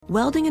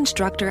Welding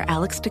instructor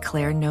Alex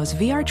DeClaire knows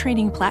VR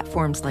training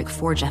platforms like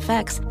Forge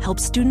FX help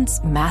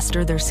students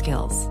master their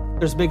skills.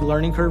 There's a big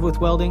learning curve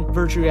with welding.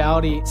 Virtual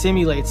reality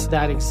simulates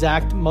that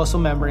exact muscle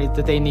memory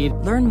that they need.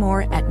 Learn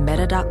more at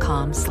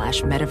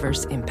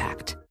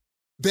meta.com/metaverseimpact.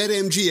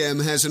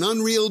 BetMGM has an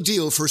unreal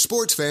deal for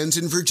sports fans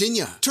in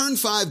Virginia. Turn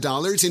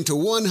 $5 into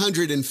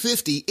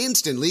 $150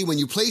 instantly when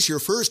you place your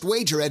first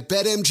wager at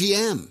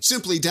BetMGM.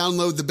 Simply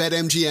download the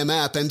BetMGM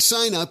app and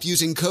sign up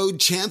using code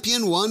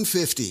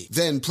CHAMPION150.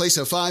 Then place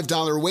a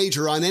 $5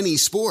 wager on any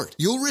sport.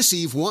 You'll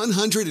receive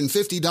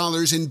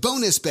 $150 in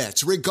bonus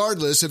bets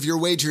regardless of your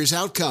wager's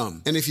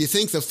outcome. And if you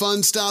think the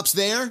fun stops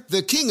there,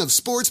 the King of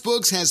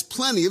Sportsbooks has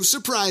plenty of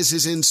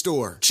surprises in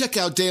store. Check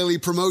out daily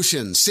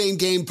promotions,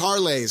 same-game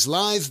parlays,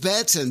 live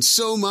bets, and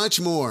so much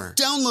more.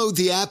 Download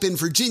the app in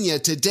Virginia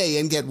today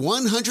and get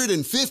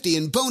 $150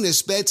 in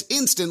bonus bets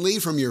instantly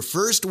from your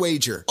first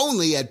wager.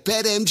 Only at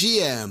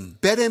BetMGM.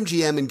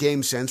 BetMGM and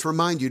GameSense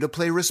remind you to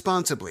play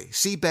responsibly.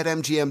 See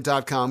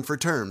BetMGM.com for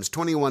terms.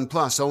 21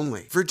 plus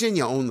only.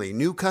 Virginia only.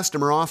 New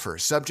customer offer.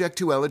 Subject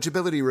to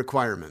eligibility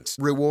requirements.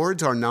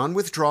 Rewards are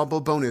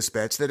non-withdrawable bonus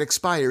bets that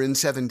expire in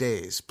 7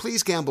 days.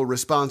 Please gamble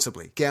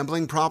responsibly.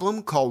 Gambling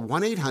problem? Call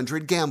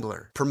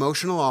 1-800-GAMBLER.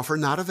 Promotional offer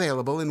not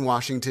available in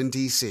Washington,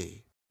 D.C.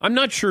 I'm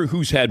not sure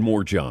who's had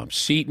more jobs,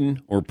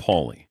 Seton or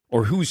Pauly,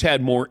 or who's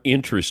had more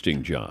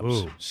interesting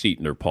jobs,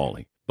 Seton or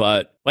Pauly.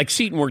 But, like,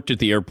 Seton worked at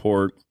the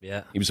airport.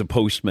 Yeah. He was a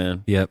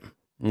postman. Yep.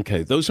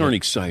 Okay, those aren't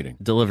exciting.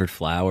 Delivered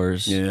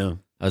flowers. Yeah.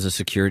 I was a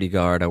security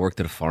guard. I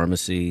worked at a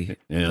pharmacy.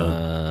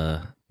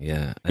 Yeah.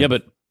 Yeah. Yeah,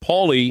 but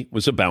Pauly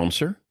was a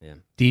bouncer. Yeah.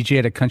 DJ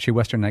at a country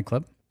western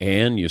nightclub.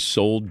 And you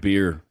sold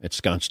beer at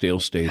Scottsdale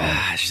Stadium.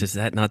 Gosh, is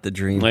that not the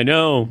dream? I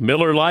know.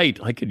 Miller Lite.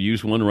 I could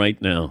use one right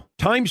now.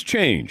 Times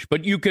change,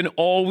 but you can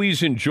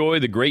always enjoy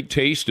the great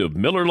taste of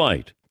Miller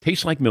Lite.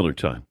 Tastes like Miller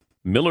time.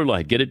 Miller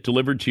Lite. Get it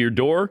delivered to your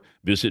door.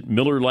 Visit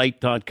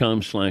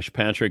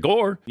MillerLite.com/Patrick.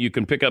 Or you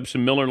can pick up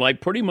some Miller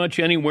Lite pretty much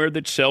anywhere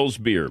that sells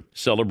beer.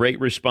 Celebrate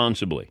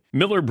responsibly.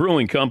 Miller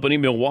Brewing Company,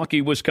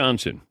 Milwaukee,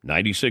 Wisconsin.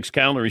 96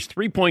 calories,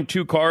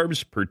 3.2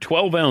 carbs per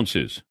 12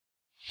 ounces.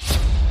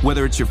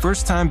 Whether it's your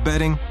first time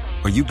betting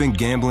or you've been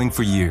gambling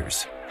for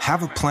years,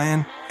 have a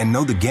plan and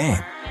know the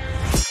game.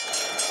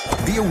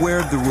 Be aware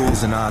of the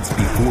rules and odds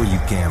before you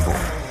gamble.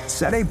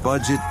 Set a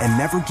budget and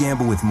never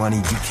gamble with money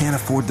you can't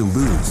afford to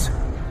lose.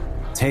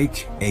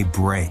 Take a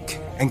break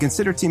and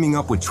consider teaming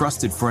up with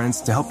trusted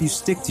friends to help you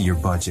stick to your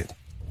budget.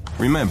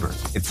 Remember,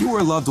 if you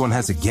or a loved one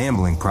has a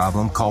gambling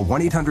problem, call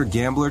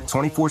 1-800-GAMBLER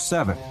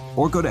 24/7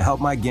 or go to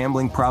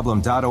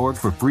helpmygamblingproblem.org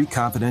for free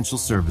confidential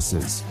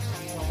services.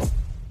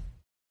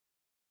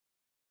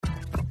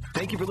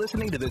 Thank you for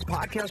listening to this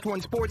Podcast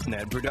One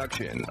Sportsnet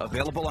production,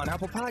 available on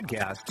Apple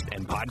Podcasts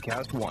and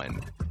Podcast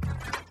One.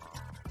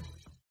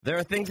 There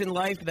are things in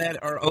life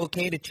that are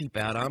okay to cheap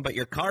out on, but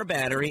your car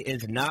battery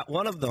is not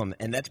one of them,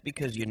 and that's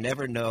because you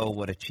never know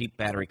what a cheap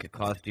battery could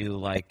cost you,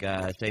 like,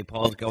 say,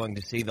 Paul's going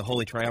to see the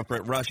Holy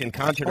Triumvirate Rush in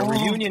concert, a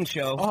reunion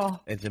show.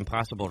 It's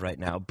impossible right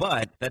now,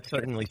 but that's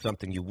certainly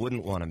something you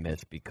wouldn't want to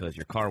miss because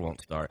your car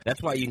won't start.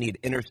 That's why you need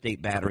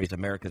Interstate Batteries,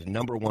 America's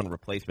 #1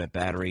 replacement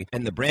battery,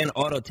 and the brand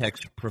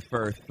Autotechs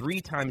prefer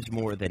 3 times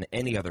more than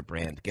any other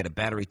brand. Get a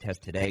battery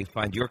test today.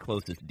 Find your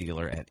closest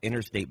dealer at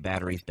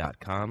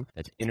interstatebatteries.com.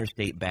 That's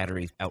Interstate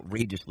Batteries.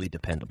 Outrageously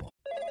dependable.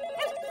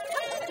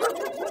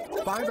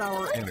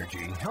 5-Hour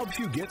Energy helps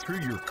you get through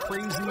your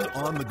crazy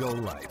on-the-go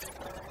life.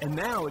 And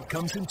now it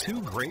comes in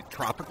 2 great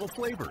tropical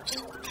flavors,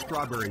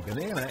 strawberry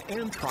banana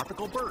and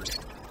tropical burst.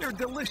 They're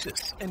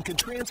delicious and can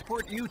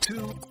transport you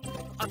to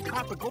a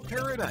tropical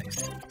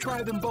paradise.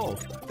 Try them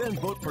both, then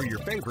vote for your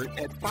favorite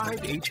at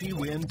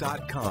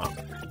 5hewin.com.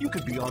 You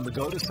could be on the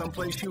go to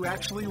someplace you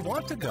actually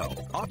want to go.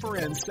 Offer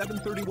ends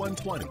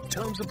 7/31/20.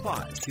 Terms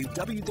apply. See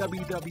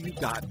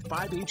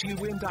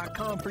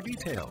www.5hewin.com for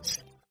details.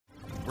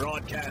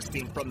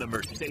 Broadcasting from the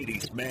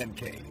Mercedes Man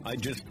Cave. I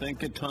just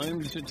think at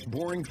times it's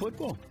boring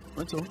football.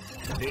 That's all.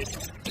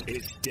 This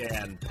is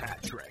Dan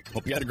Patrick.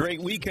 Hope you had a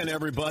great weekend,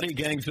 everybody.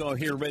 Gang's all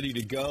here ready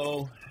to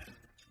go.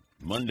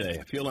 Monday.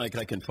 I feel like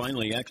I can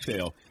finally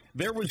exhale.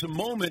 There was a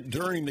moment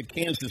during the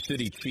Kansas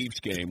City Chiefs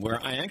game where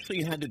I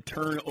actually had to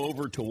turn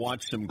over to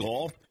watch some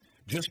golf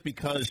just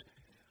because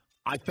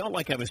I felt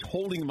like I was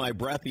holding my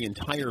breath the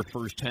entire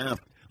first half.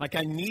 Like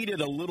I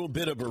needed a little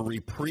bit of a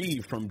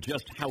reprieve from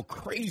just how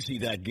crazy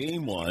that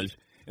game was.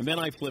 And then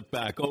I flipped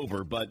back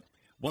over. But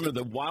one of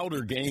the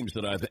wilder games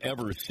that I've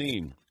ever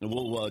seen. And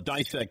we'll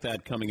dissect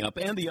that coming up.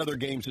 And the other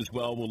games as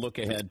well. We'll look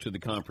ahead to the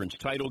conference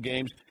title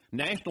games.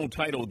 National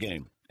title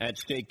game at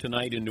stake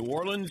tonight in New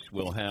Orleans.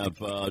 We'll have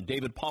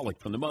David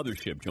Pollack from the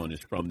Mothership join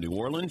us from New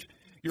Orleans.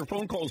 Your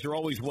phone calls are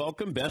always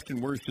welcome. Best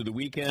and worst of the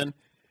weekend.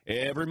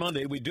 Every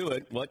Monday we do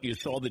it. What you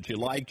saw that you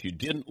liked, you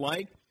didn't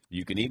like.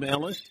 You can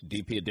email us,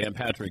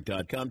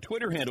 dp@danpatrick.com,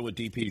 Twitter handle at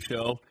DP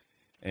Show,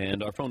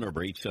 and our phone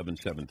number,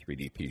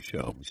 877-3DP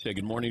Show. We say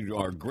good morning to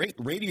our great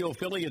radio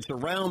affiliates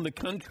around the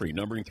country,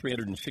 numbering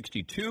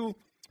 362,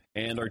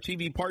 and our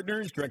TV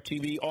partners,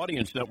 DirecTV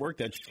Audience Network,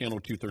 that's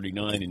Channel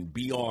 239 and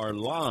BR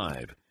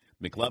Live.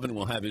 McLevin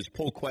will have his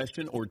poll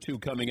question or two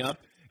coming up.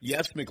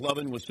 Yes,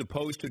 McLovin was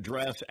supposed to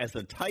dress as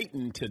a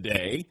Titan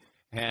today,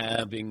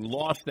 having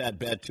lost that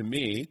bet to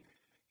me.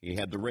 He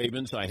had the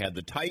Ravens, I had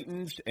the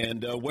Titans,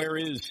 and where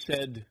is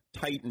said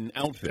Titan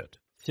outfit?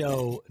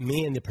 So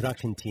me and the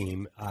production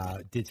team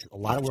did a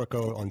lot of work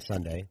on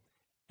Sunday,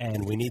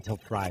 and we need till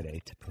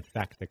Friday to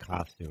perfect the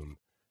costume,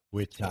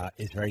 which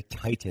is very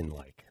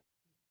Titan-like.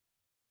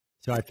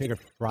 So I figured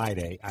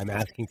Friday, I'm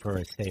asking for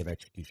a stay of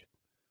execution.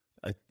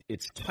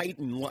 It's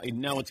Titan.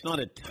 Now, it's not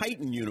a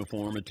Titan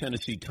uniform, a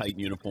Tennessee Titan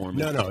uniform.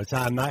 No, it's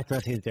I'm not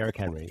dressing as Derrick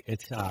Henry.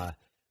 It's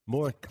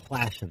more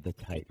Clash of the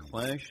Titans.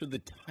 Clash of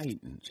the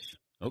Titans.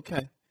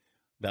 Okay.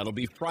 That'll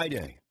be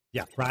Friday.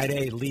 Yeah,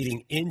 Friday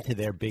leading into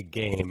their big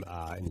game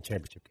in the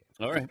championship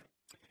game. All right.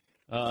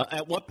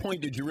 At what point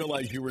did you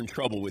realize you were in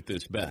trouble with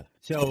this bet?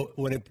 So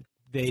when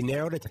they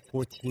narrowed it to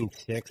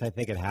 14-6, I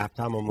think, at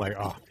halftime, I'm like,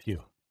 oh,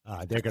 phew.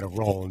 They're going to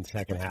roll in the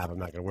second half. I'm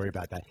not going to worry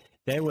about that.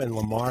 Then when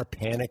Lamar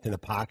panicked in the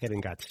pocket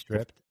and got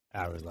stripped,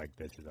 I was like,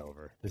 this is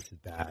over. This is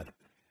bad.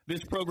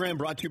 This program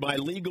brought to you by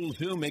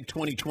LegalZoom. Make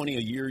 2020 a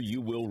year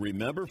you will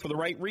remember for the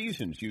right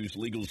reasons. Use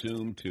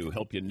LegalZoom to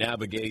help you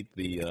navigate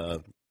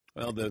the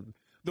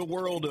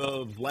world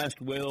of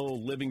last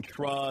will, living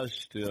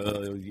trust,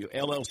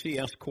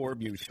 LLC, S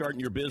Corp. You're starting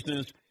your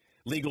business.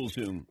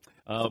 LegalZoom.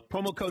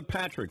 Promo code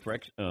Patrick for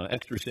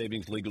extra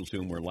savings.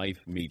 LegalZoom, where life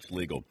meets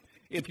legal.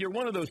 If you're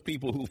one of those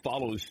people who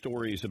follows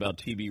stories about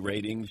TV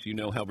ratings, you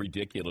know how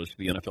ridiculous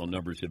the NFL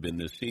numbers have been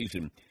this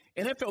season.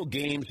 NFL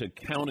games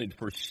accounted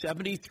for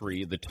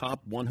 73 of the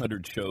top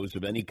 100 shows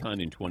of any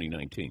kind in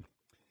 2019.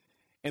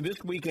 And this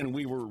weekend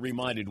we were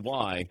reminded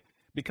why,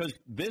 because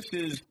this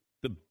is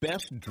the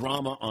best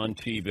drama on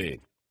TV.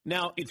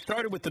 Now, it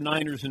started with the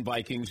Niners and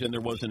Vikings, and there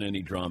wasn't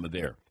any drama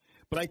there.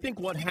 But I think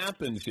what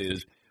happens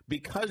is,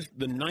 because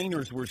the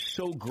Niners were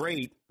so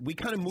great, we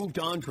kind of moved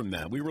on from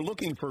that. We were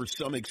looking for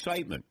some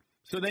excitement.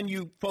 So then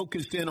you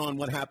focused in on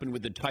what happened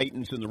with the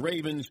Titans and the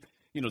Ravens.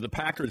 You know, the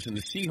Packers and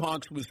the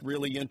Seahawks was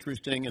really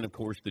interesting, and, of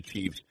course, the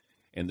Chiefs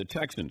and the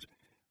Texans.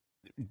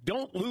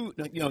 Don't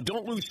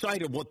lose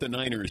sight of what the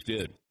Niners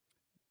did.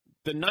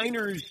 The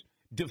Niners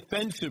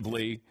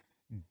defensively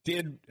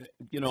did,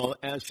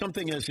 as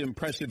something as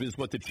impressive as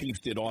what the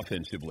Chiefs did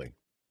offensively.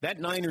 That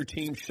Niner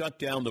team shut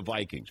down the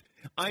Vikings.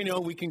 I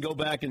know we can go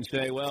back and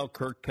say, well,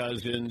 Kirk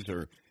Cousins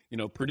or,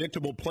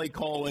 predictable play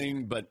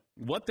calling, but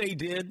what they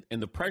did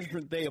and the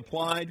pressure they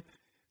applied,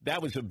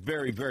 that was a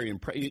very, very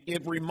impressive.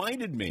 It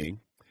reminded me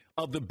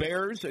of the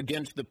Bears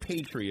against the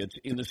Patriots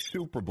in the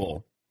Super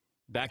Bowl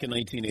back in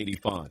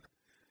 1985.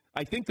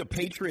 I think the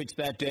Patriots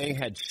that day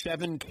had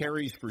 7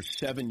 carries for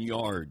 7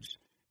 yards,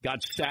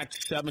 got sacked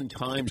 7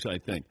 times, I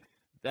think.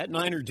 That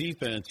Niner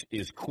defense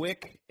is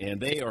quick, and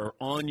they are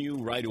on you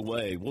right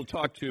away. We'll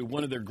talk to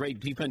one of their great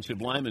defensive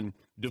linemen,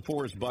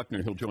 DeForest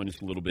Buckner. He'll join us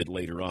a little bit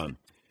later on.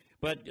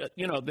 But,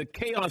 the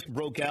chaos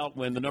broke out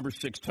when the number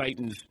 6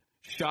 Titans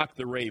shocked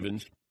the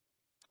Ravens.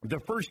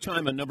 The first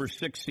time a number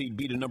 6 seed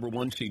beat a number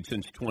 1 seed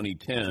since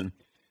 2010.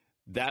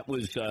 That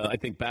was, I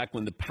think, back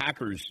when the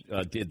Packers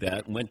did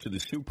that and went to the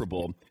Super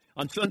Bowl.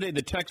 On Sunday,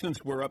 the Texans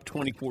were up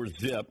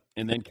 24-0,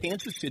 and then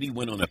Kansas City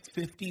went on a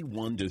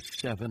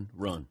 51-7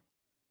 run.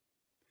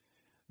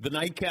 The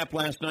nightcap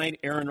last night,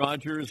 Aaron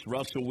Rodgers,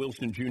 Russell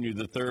Wilson Jr.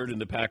 III, and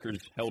the Packers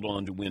held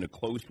on to win a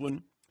close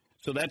one.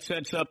 So that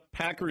sets up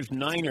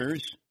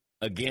Packers-Niners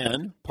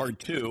again, part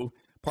 2.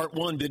 Part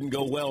 1 didn't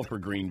go well for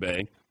Green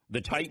Bay.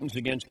 The Titans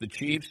against the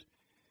Chiefs.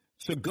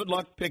 So good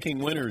luck picking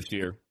winners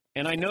here.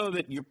 And I know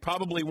that you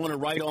probably want to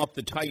write off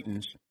the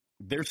Titans.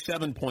 They're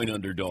 7-point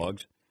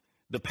underdogs.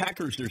 The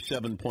Packers are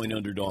 7-point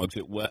underdogs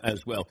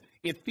as well.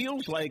 It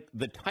feels like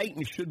the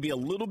Titans should be a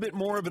little bit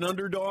more of an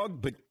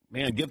underdog, but,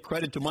 man, give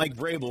credit to Mike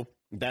Vrabel,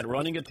 that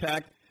running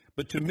attack.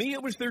 But to me,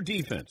 it was their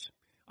defense.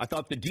 I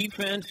thought the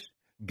defense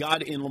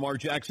got in Lamar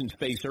Jackson's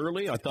face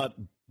early. I thought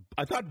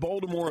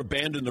Baltimore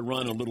abandoned the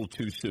run a little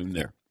too soon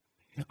there.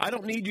 I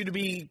don't need you to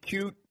be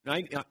cute.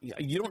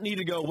 You don't need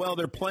to go, well,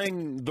 they're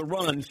playing the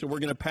run, so we're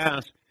going to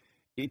pass.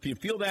 If you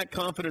feel that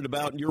confident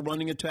about your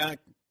running attack,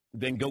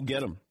 then go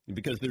get them,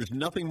 because there's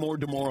nothing more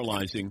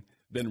demoralizing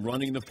than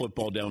running the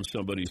football down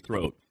somebody's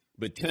throat.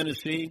 But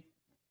Tennessee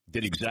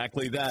did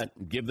exactly that.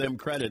 Give them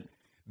credit.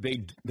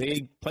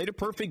 They played a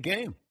perfect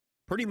game,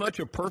 pretty much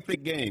a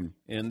perfect game,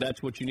 and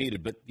that's what you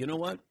needed. But you know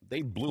what?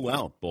 They blew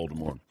out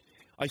Baltimore.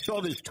 I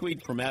saw this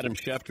tweet from Adam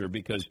Schefter,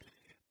 because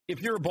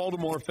if you're a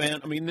Baltimore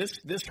fan, I mean,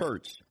 this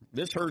hurts.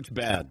 This hurts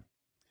bad,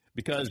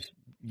 because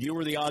you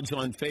were the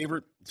odds-on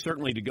favorite,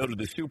 certainly to go to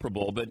the Super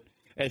Bowl. But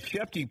as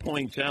Schefter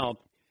points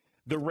out,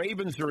 the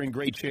Ravens are in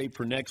great shape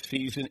for next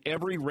season.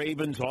 Every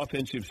Ravens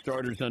offensive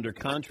starter is under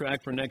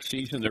contract for next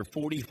season. They're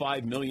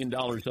 $45 million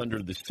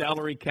under the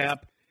salary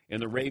cap, and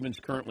the Ravens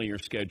currently are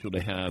scheduled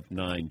to have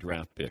 9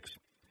 draft picks.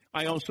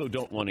 I also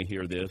don't want to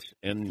hear this,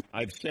 and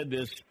I've said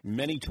this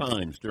many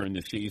times during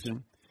the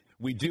season.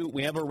 We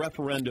have a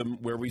referendum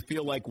where we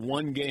feel like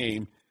one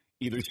game,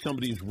 either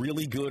somebody's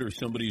really good or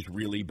somebody's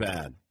really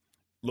bad.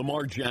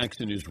 Lamar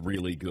Jackson is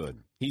really good.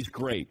 He's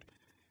great.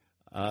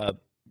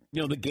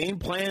 The game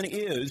plan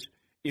is,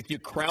 if you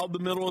crowd the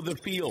middle of the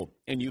field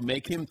and you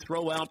make him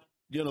throw out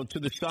to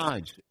the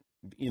sides.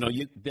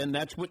 Then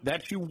that's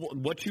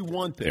what you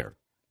want there.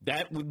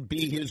 That would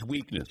be his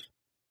weakness.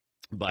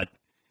 But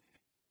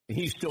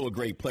he's still a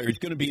great player. He's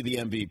going to be the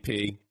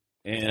MVP,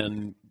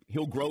 and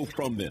he'll grow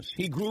from this.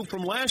 He grew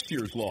from last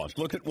year's loss.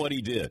 Look at what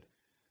he did.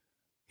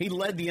 He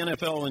led the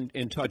NFL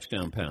in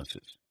touchdown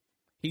passes.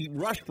 He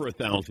rushed for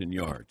 1,000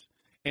 yards,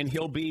 and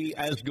he'll be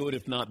as good,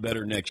 if not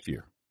better, next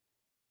year.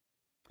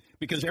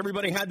 Because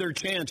everybody had their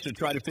chance to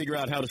try to figure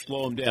out how to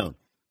slow him down.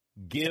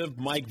 Give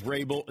Mike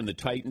Vrabel and the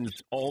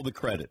Titans all the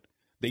credit.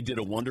 They did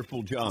a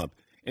wonderful job.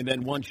 And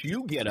then once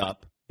you get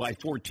up by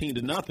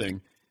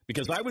 14-0,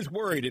 because I was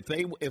worried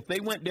if they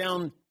went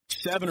down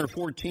 7 or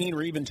 14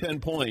 or even 10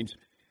 points,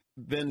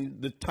 then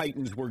the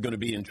Titans were going to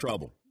be in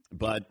trouble.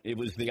 But it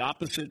was the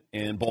opposite,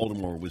 and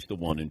Baltimore was the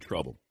one in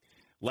trouble.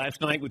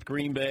 Last night with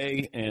Green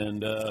Bay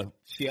and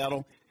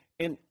Seattle,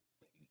 and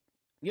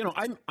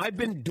I've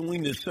been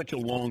doing this such a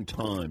long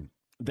time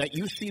that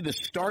you see the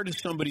start of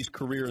somebody's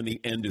career and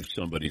the end of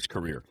somebody's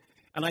career.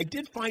 And I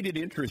did find it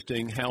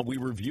interesting how we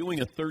were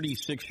viewing a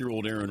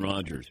 36-year-old Aaron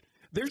Rodgers.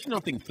 There's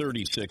nothing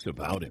 36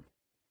 about him.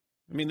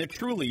 I mean, there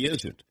truly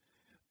isn't.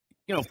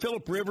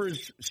 Phillip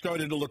Rivers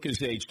started to look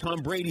his age. Tom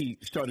Brady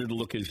started to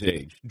look his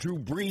age. Drew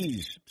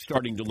Brees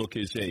starting to look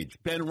his age.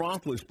 Ben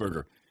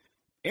Roethlisberger.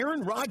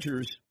 Aaron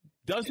Rodgers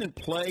doesn't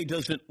play,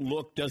 doesn't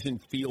look,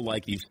 doesn't feel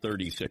like he's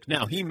 36.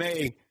 Now, he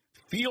may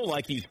feel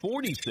like he's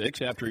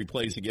 46 after he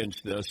plays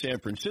against San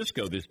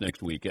Francisco this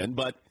next weekend,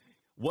 but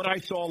what I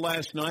saw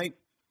last night,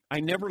 I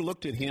never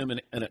looked at him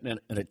and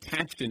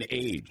attached an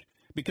age,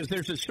 because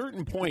there's a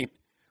certain point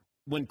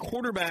when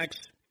quarterbacks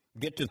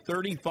get to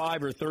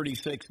 35 or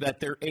 36 that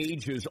their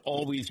age is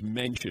always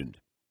mentioned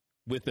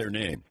with their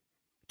name.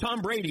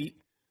 Tom Brady,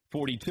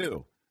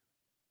 42.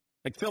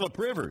 Like Phillip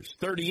Rivers,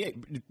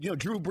 38.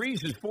 Drew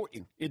Brees is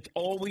 40. It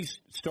always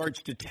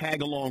starts to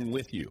tag along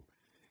with you.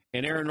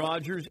 And Aaron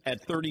Rodgers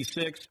at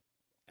 36,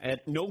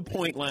 at no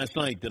point last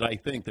night did I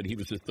think that he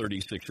was a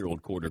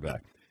 36-year-old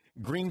quarterback.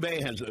 Green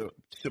Bay has a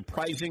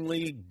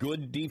surprisingly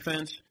good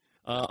defense,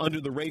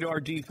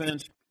 under-the-radar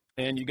defense,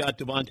 and you got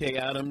Devontae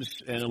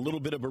Adams and a little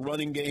bit of a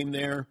running game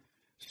there.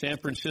 San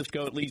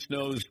Francisco at least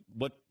knows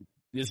what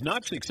is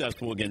not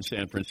successful against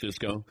San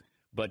Francisco,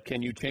 but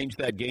can you change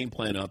that game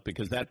plan up,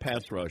 because that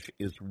pass rush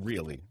is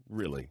really,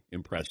 really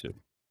impressive.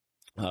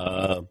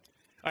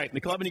 All right,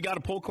 McLovin, you got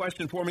a poll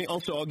question for me?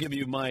 Also, I'll give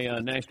you my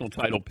national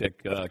title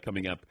pick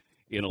coming up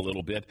in a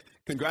little bit.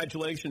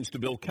 Congratulations to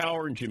Bill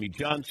Cowher and Jimmy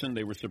Johnson.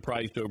 They were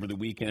surprised over the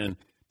weekend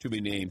to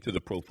be named to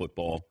the Pro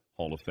Football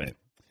Hall of Fame.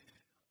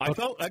 I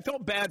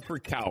felt bad for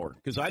Cowher,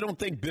 because I don't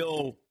think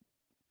Bill,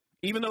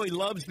 even though he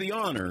loves the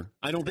honor,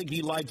 I don't think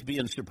he likes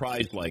being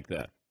surprised like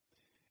that.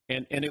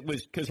 And it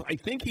was because I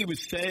think he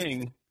was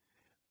saying,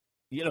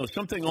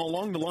 something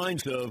along the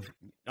lines of,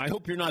 I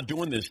hope you're not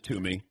doing this to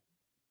me.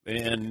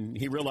 And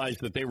he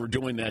realized that they were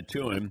doing that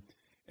to him.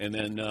 And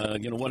then,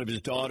 one of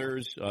his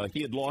daughters,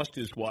 he had lost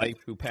his wife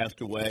who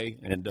passed away,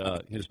 and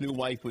his new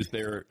wife was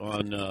there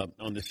on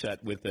the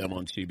set with them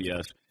on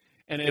CBS.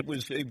 And it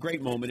was a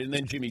great moment. And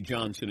then Jimmy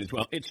Johnson as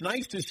well. It's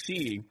nice to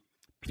see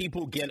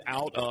people get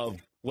out of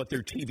what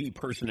their TV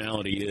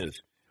personality is,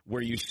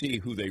 where you see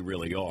who they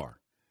really are.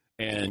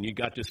 And you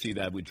got to see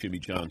that with Jimmy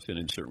Johnson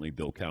and certainly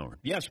Bill Cowher.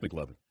 Yes,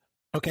 McLovin.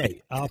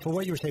 Okay, for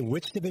what you were saying,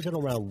 which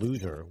divisional round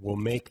loser will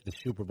make the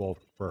Super Bowl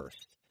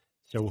first?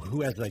 So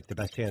who has the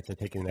best chance of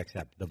taking the next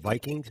step? The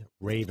Vikings,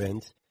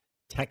 Ravens,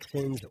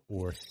 Texans,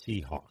 or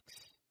Seahawks?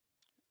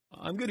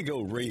 I'm going to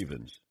go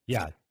Ravens.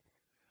 Yeah.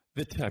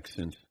 The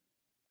Texans.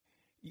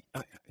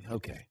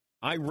 Okay.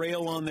 I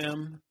rail on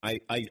them.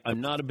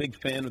 I'm not a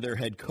big fan of their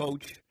head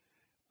coach.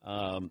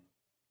 And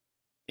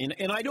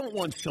I don't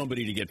want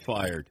somebody to get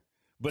fired.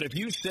 But if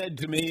you said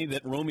to me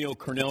that Romeo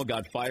Crennel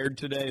got fired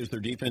today as their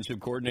defensive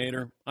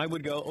coordinator, I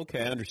would go,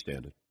 okay, I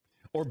understand it.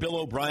 Or Bill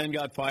O'Brien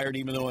got fired,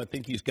 even though I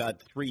think he's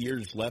got 3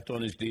 years left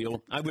on his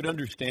deal, I would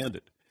understand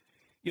it.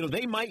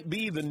 They might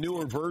be the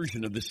newer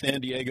version of the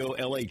San Diego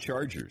LA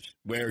Chargers,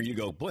 where you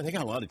go, boy, they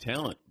got a lot of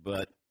talent,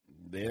 but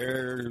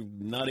they're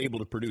not able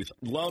to produce.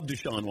 Love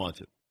Deshaun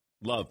Watson.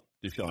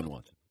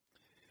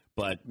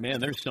 But,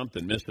 man, there's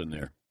something missing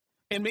there.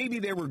 And maybe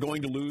they were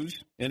going to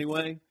lose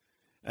anyway.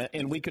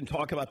 And we can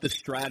talk about the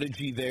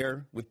strategy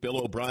there with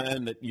Bill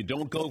O'Brien, that you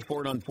don't go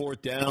for it on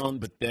fourth down,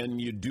 but then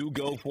you do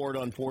go for it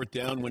on fourth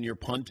down when you're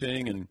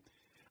punting. And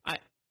I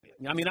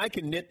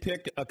can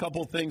nitpick a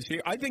couple things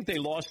here. I think they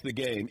lost the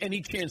game, any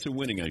chance of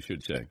winning, I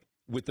should say,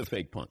 with the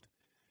fake punt.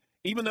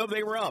 Even though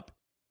they were up,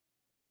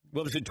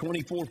 what was it,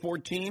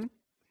 24-14?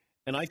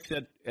 And I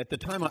said at the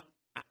time,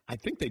 I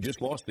think they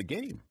just lost the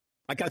game.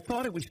 I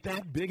thought it was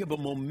that big of a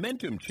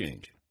momentum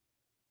change.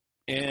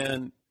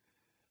 And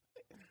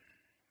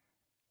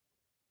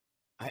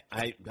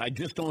I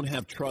just don't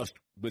have trust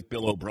with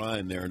Bill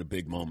O'Brien there in a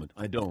big moment.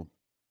 I don't.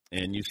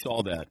 And you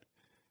saw that.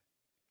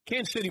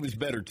 Kansas City was a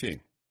better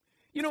team.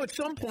 At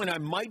some point I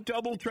might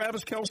double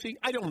Travis Kelce.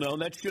 I don't know.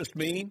 That's just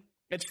me.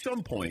 At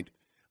some point.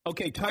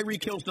 Okay,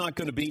 Tyreek Hill's not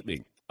going to beat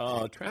me.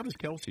 Travis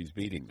Kelce's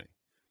beating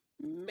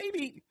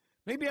me.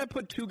 Maybe I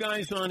put 2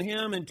 guys on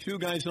him and 2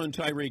 guys on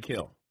Tyreek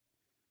Hill.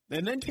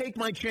 and then take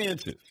my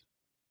chances.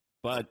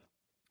 But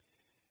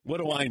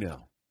what do I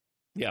know?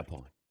 Yeah,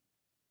 Paul.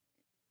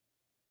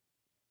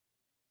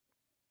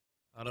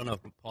 I don't know if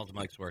Paul's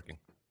mic's working.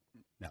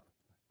 No.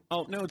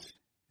 Oh, no, it's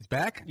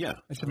back? Yeah.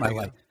 That's my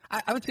life.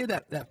 I would say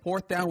that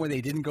fourth down where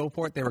they didn't go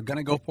for it, they were going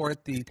to go for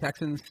it, the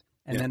Texans,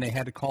 and then they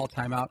had to call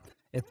timeout.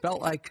 It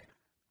felt like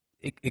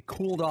it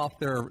cooled off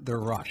their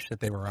rush that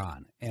they were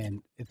on.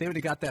 And if they would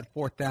have got that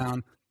fourth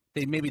down,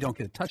 they maybe don't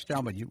get a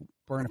touchdown, but you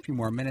burn a few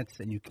more minutes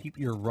and you keep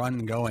your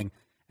run going.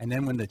 And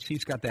then when the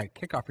Chiefs got that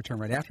kickoff return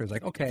right after, it was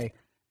like, okay,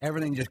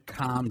 everything just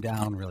calmed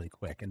down really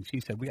quick. And she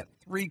said, we got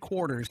 3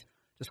 quarters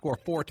to score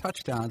 4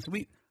 touchdowns.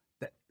 We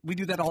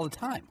do that all the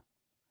time.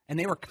 And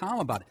they were calm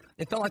about it.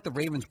 It felt like the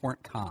Ravens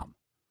weren't calm.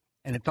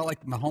 And it felt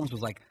like Mahomes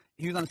was like,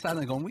 he was on the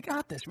sideline going, we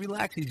got this,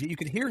 relax. You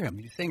could hear him.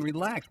 He's saying,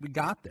 relax, we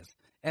got this.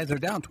 As they're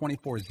down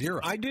 24-0.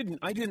 I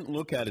didn't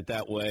look at it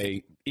that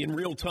way. In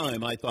real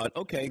time, I thought,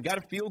 okay, got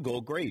a field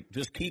goal, great.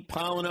 Just keep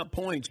piling up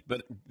points.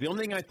 But the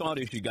only thing I thought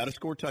is you got to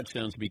score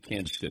touchdowns to beat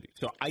Kansas City.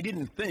 So I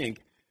didn't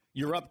think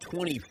you're up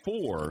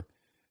 24,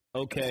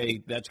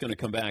 okay, that's going to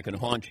come back and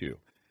haunt you.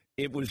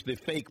 It was the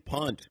fake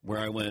punt where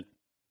I went,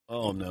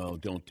 oh, no,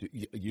 don't do,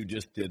 you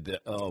just did that.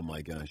 Oh,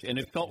 my gosh. And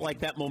it felt like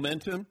that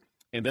momentum.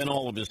 And then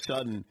all of a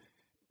sudden,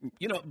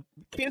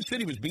 Kansas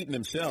City was beating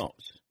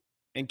themselves.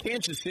 And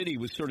Kansas City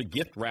was sort of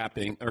gift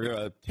wrapping,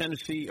 or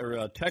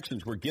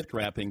Texans were gift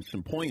wrapping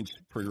some points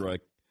for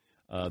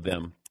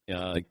them,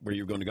 where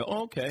you're going to go,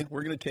 oh, okay,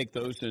 we're going to take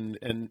those,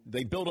 and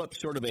they built up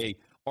sort of a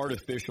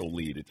artificial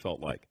lead. It felt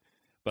like,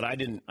 but I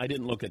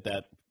didn't look at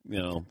that.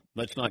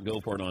 Let's not go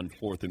for it on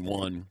 4th and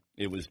 1.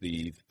 It was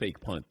the fake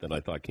punt that I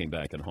thought came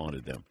back and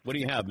haunted them. What do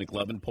you have,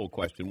 McLevin? Poll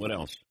question. What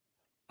else?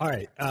 All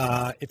right.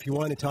 If you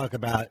want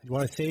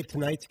to save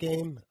tonight's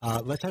game,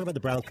 let's talk about the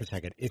Browns for a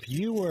second. If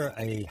you were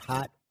a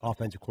hot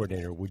offensive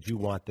coordinator, would you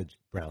want the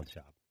Browns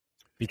job?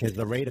 Because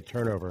the rate of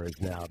turnover is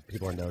now,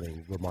 people are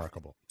noting,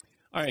 remarkable.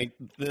 All right.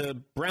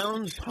 The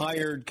Browns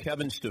hired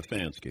Kevin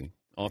Stefanski,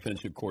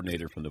 offensive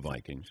coordinator from the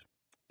Vikings.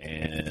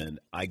 And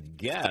I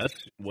guess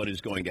what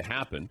is going to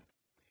happen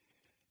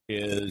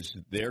is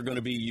they're going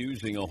to be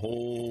using a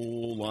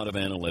whole lot of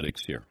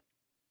analytics here.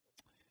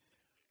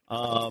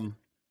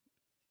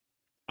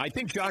 I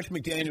think Josh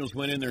McDaniels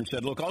went in there and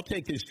said, look, I'll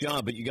take this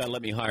job, but you got to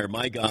let me hire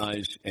my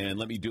guys and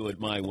let me do it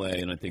my way.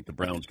 And I think the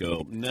Browns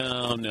go,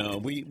 no,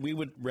 we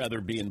would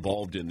rather be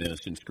involved in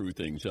this and screw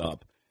things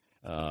up.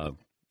 And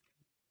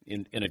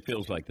it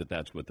feels like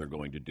that's what they're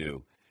going to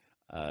do.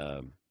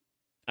 I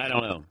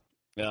don't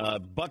know.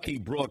 Bucky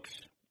Brooks,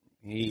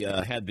 he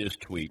had this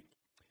tweet.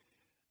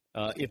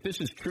 If this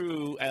is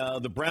true,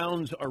 the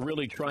Browns are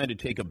really trying to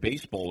take a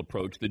baseball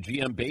approach. The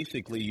GM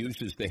basically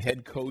uses the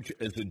head coach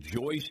as a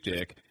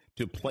joystick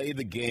to play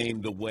the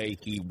game the way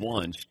he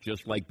wants,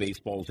 just like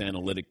baseball's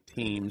analytic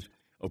teams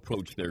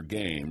approach their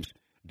games.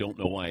 Don't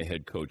know why a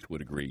head coach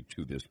would agree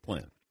to this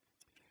plan.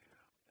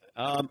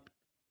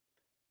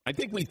 I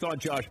think we thought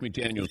Josh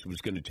McDaniels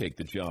was going to take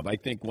the job. I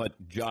think what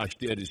Josh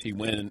did is he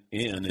went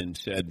in and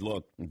said,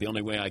 look, the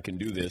only way I can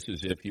do this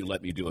is if you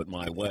let me do it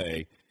my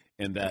way.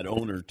 And that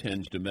owner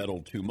tends to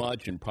meddle too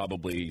much and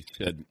probably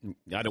said,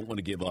 I don't want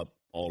to give up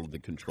all of the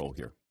control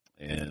here.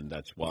 And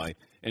that's why.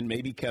 And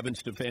maybe Kevin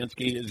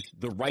Stefanski is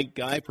the right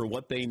guy for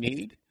what they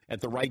need at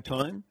the right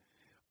time.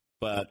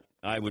 But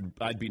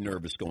I'd be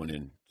nervous going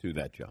into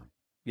that job.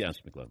 Yes,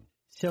 McLevin.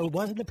 So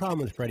wasn't the problem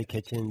with Freddie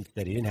Kitchens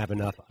that he didn't have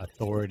enough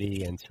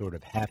authority and sort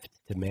of heft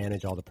to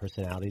manage all the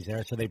personalities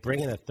there? So they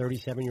bring in a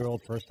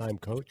 37-year-old first-time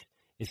coach.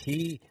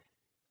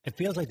 It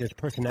feels like there's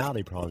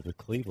personality problems with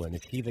Cleveland.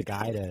 Is he the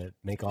guy to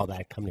make all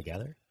that come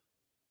together?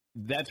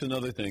 That's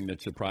another thing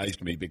that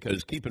surprised me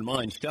because keep in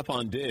mind,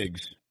 Stephon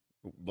Diggs,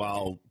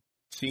 while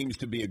seems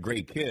to be a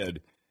great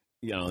kid,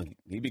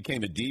 he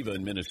became a diva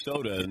in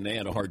Minnesota, and they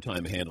had a hard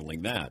time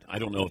handling that. I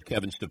don't know if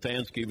Kevin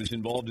Stefanski was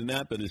involved in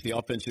that, but as the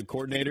offensive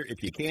coordinator,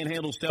 if you can't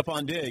handle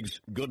Stephon Diggs,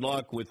 good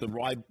luck with the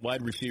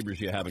wide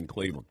receivers you have in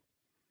Cleveland.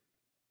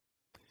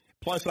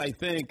 Plus, I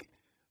think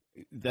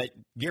that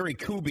Gary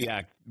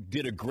Kubiak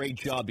did a great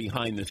job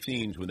behind the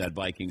scenes with that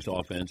Vikings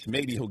offense.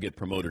 Maybe he'll get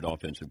promoted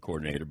offensive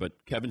coordinator, but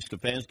Kevin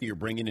Stefanski, you're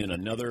bringing in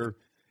another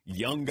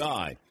young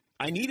guy.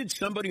 I needed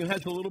somebody who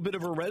has a little bit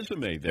of a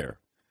resume there.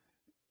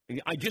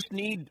 I just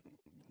need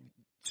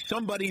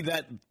somebody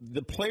that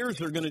the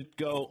players are going to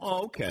go,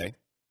 oh, okay,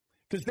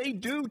 because they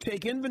do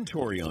take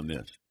inventory on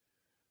this.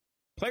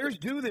 Players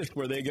do this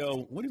where they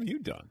go, what have you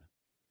done?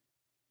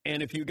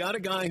 And if you got a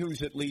guy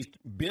who's at least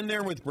been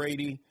there with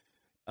Brady,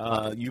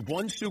 you've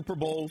won Super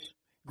Bowls.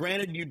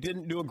 Granted, you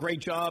didn't do a great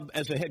job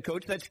as a head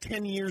coach. That's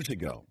 10 years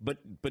ago.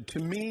 But to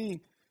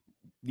me,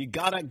 you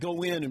got to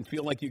go in and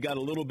feel like you got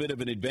a little bit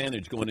of an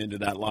advantage going into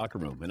that locker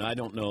room. And I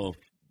don't know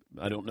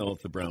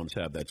if the Browns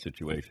have that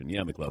situation.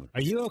 Yeah, McLevin.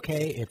 Are you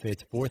okay if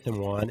it's 4th and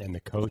 1 and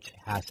the coach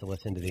has to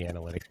listen to the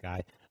analytics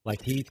guy?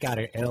 Like he's got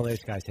an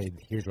analytics guy say,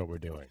 here's what we're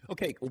doing.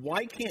 Okay,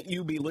 why can't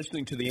you be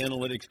listening to the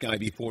analytics guy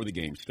before the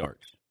game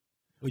starts?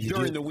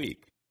 During the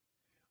week.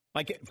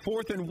 Like at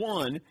 4th and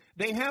 1,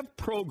 they have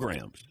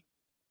programs.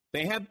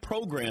 They have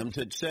programs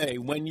that say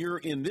when you're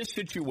in this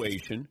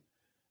situation,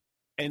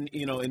 And,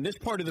 in this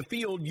part of the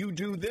field, you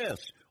do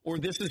this, or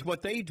this is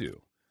what they do.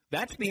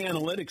 That's the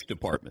analytics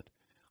department.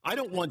 I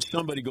don't want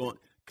somebody going,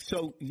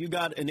 so you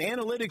got an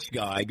analytics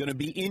guy going to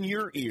be in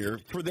your ear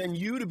for then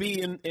you to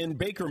be in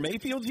Baker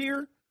Mayfield's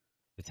ear?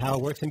 It's how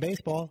it works in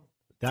baseball.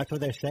 That's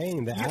what they're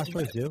saying. The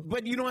Astros do.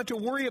 But you don't have to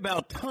worry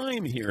about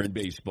time here in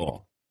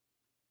baseball.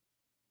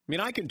 I mean,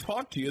 I can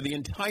talk to you the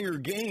entire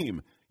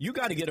game. You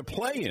got to get a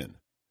play in.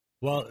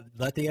 Well,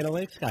 let the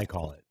analytics guy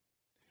call it.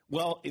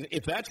 Well,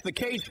 if that's the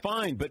case,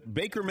 fine. But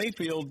Baker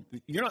Mayfield,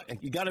 you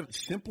got to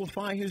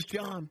simplify his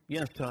job.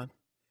 Yes, Todd.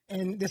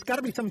 And there's got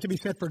to be something to be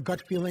said for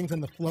gut feelings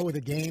and the flow of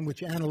the game,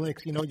 which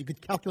analytics, you could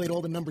calculate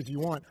all the numbers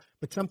you want,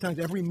 but sometimes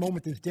every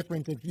moment is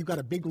different. If you've got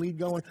a big lead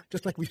going,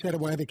 just like we said,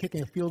 why they're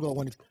kicking a field goal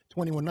when it's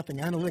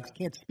 21-0, analytics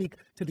can't speak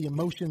to the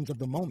emotions of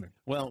the moment.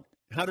 Well,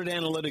 how did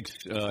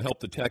analytics help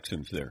the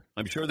Texans there?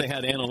 I'm sure they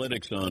had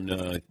analytics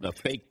on a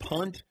fake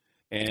punt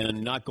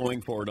and not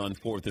going for it on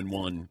 4th and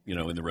 1,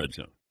 in the red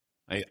zone.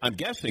 I'm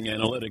guessing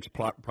analytics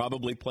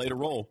probably played a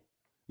role.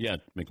 Yeah,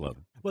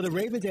 McLovin. Well, the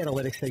Ravens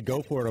analytics say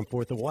go for it on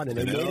 4th and 1, and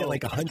they made it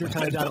like 100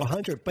 times out of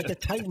 100. But the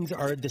Titans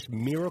are this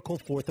miracle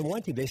 4th and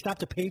 1 team. They stopped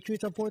the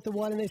Patriots on 4th and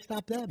 1, and they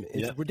stopped them.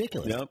 It's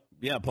ridiculous. Yep.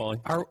 Yeah,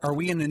 Paulie. Are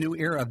we in the new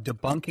era of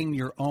debunking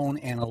your own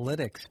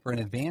analytics for an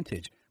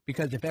advantage?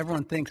 Because if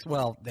everyone thinks,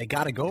 well, they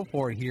got to go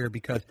for it here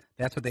because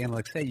that's what the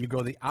analytics say, you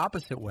go the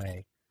opposite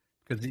way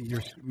because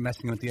you're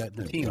messing with the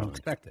team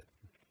unexpected.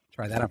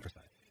 Try that on for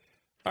size.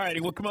 All right,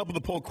 we'll come up with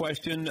a poll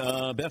question.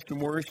 Best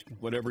and worst,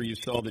 whatever you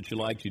saw that you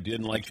liked, you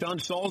didn't like. Sean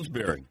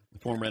Salisbury,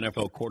 former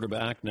NFL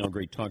quarterback, now a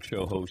great talk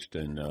show host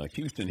in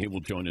Houston. He will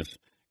join us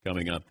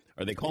coming up.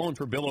 Are they calling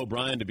for Bill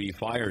O'Brien to be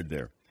fired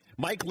there?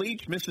 Mike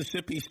Leach,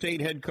 Mississippi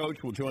State head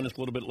coach, will join us a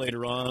little bit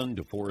later on.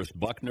 DeForest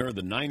Buckner,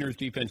 the Niners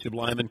defensive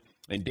lineman,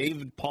 and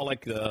David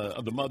Pollack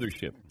of the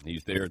Mothership.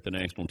 He's there at the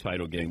national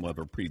title game. We'll have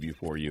a preview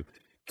for you.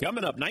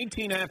 Coming up,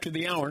 19 after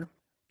the hour.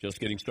 Just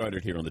getting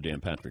started here on the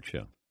Dan Patrick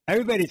Show.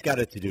 Everybody's got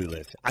a to-do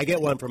list. I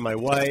get one from my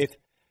wife.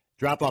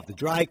 Drop off the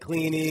dry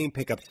cleaning,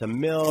 pick up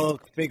some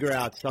milk, figure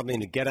out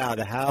something to get out of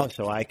the house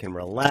so I can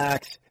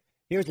relax.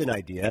 Here's an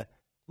idea.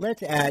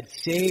 Let's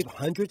save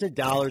hundreds of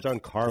dollars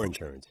on car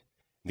insurance.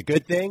 The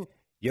good thing,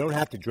 you don't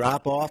have to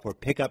drop off or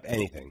pick up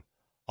anything.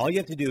 All you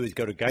have to do is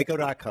go to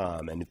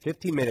geico.com, and in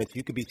 15 minutes,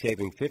 you could be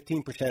saving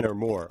 15% or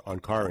more on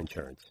car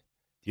insurance.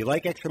 Do you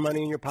like extra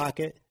money in your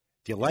pocket?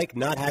 Do you like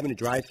not having to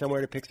drive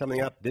somewhere to pick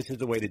something up? This is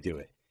the way to do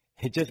it.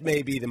 It just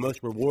may be the most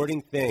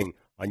rewarding thing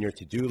on your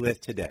to-do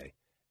list today.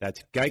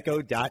 That's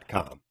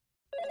geico.com.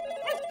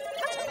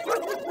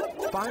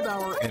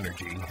 5-Hour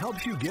Energy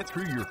helps you get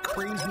through your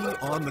crazy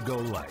on-the-go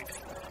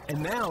life.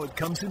 And now it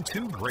comes in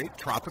 2 great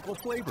tropical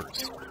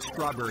flavors,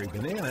 Strawberry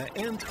Banana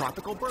and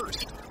Tropical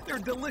Burst. They're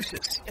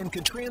delicious and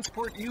can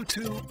transport you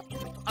to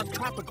a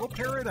tropical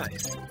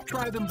paradise.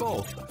 Try them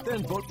both,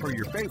 then vote for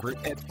your favorite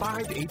at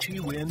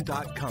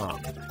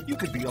 5hewin.com. You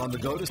could be on the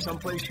go to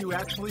someplace you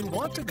actually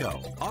want to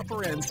go.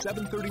 Offer ends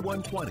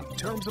 7/31/20.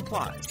 Terms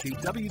apply. See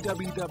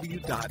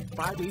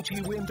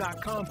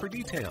www.5hewin.com for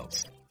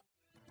details.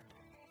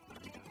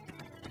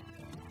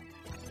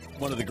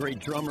 One of the great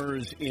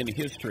drummers in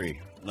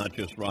history, not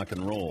just rock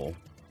and roll,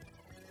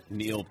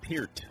 Neil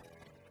Peart.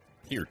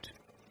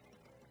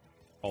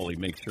 Paulie,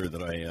 make sure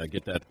that I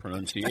get that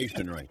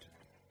pronunciation right.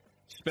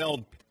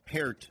 Spelled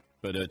Peart,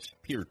 but it's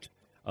Peart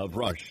of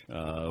Rush.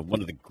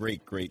 One of the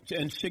great,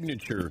 and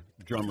signature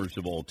drummers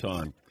of all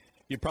time.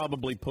 You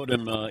probably put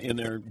him in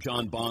there.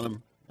 John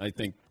Bonham, I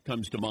think,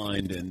 comes to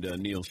mind, and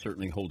Neil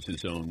certainly holds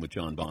his own with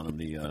John Bonham,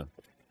 the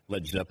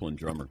Led Zeppelin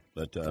drummer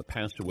that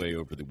passed away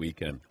over the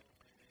weekend.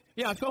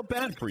 Yeah, I felt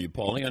bad for you,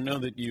 Paulie. I know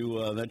that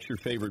that's your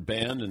favorite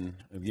band, and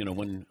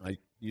when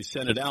you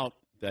sent it out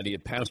that he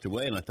had passed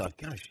away, and I thought,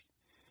 gosh.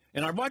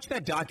 And I watched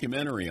that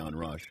documentary on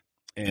Rush,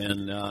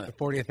 and the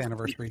 40th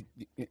anniversary.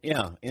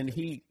 Yeah, and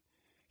he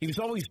was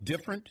always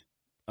different.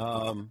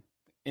 And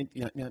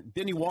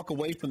didn't he walk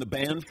away from the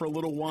band for a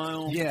little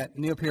while? Yeah,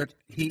 Neil Peart.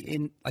 He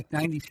in like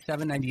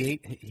 97,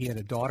 98, he had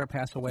a daughter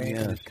pass away,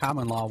 and his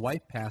common-law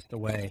wife passed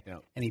away,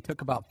 and he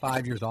took about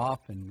 5 years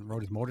off and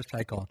rode his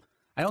motorcycle.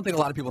 I don't think a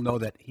lot of people know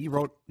that he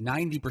wrote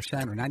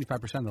 90% or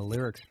 95% of the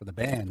lyrics for the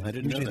band. I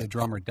didn't Usually know that. The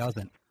drummer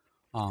doesn't.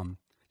 I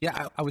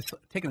was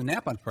taking a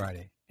nap on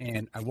Friday,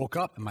 and I woke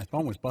up, and my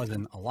phone was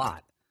buzzing a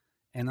lot.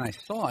 And I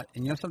saw it,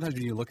 and sometimes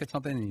when you look at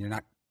something and you're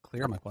not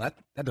clear, I'm like, well,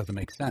 that doesn't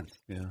make sense.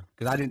 Yeah.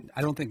 Because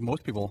I don't think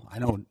most people, I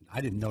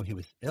didn't know he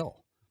was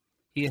ill.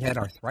 He had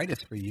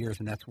arthritis for years,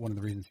 and that's one of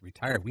the reasons he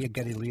retired. We had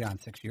Geddy Lee on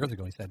 6 years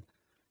ago. He said,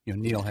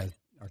 Neil has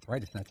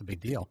arthritis, and that's a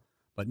big deal.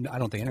 But I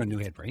don't think anyone knew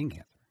he had brain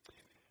cancer.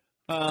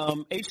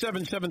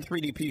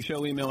 877-3DP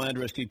Show, email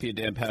address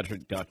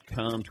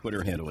dp@danpatrick.com,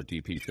 Twitter handle at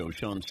DP Show.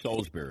 Sean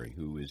Salisbury,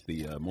 who is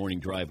the morning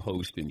drive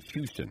host in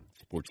Houston,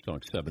 Sports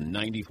Talk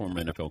 790,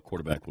 former NFL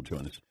quarterback, will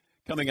join us.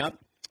 Coming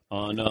up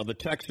on the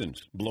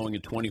Texans blowing a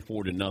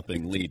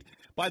 24-0 lead.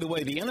 By the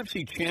way, the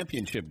NFC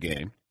Championship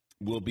game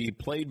will be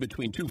played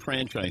between two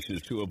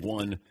franchises who have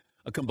won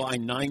a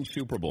combined 9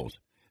 Super Bowls.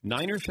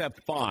 Niners have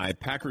 5,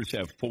 Packers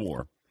have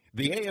 4.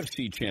 The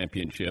AFC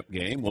Championship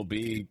game will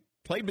be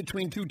played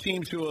between two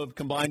teams who have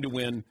combined to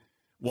win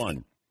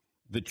one.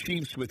 The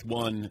Chiefs with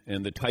 1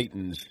 and the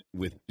Titans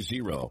with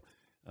 0.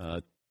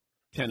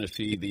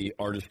 Tennessee, the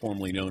artist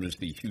formerly known as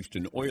the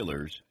Houston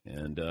Oilers,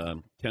 and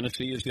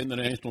Tennessee is in the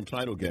national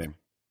title game.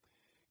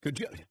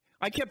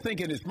 I kept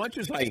thinking, as much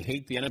as I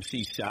hate the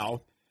NFC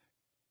South,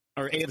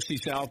 or AFC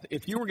South,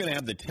 if you were going to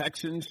have the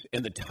Texans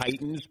and the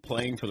Titans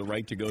playing for the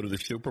right to go to the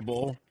Super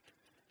Bowl,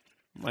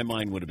 my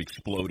mind would have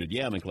exploded.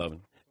 Yeah, McLovin.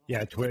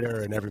 Yeah,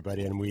 Twitter and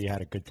everybody, and we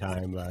had a good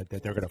time that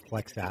they're going to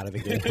flex out of the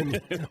game,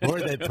 or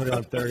they put it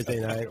on Thursday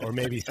night, or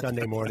maybe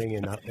Sunday morning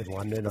in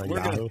London on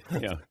Yahoo.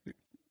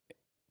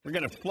 We're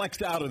going to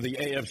flex out of the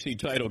AFC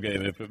title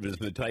game if it was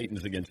the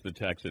Titans against the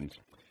Texans.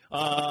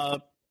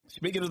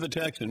 Speaking of the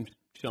Texans,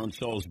 Sean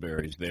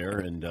Salisbury's there,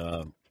 and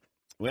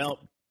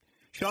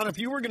Sean, if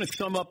you were going to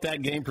sum up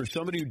that game for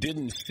somebody who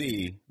didn't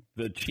see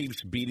the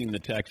Chiefs beating the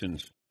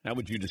Texans, how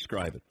would you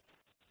describe it?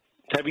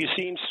 Have you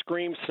seen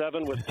Scream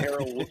 7 with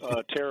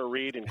Tara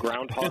Reid in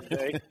Groundhog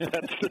Day?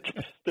 That's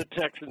the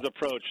Texans'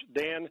 approach.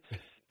 Dan,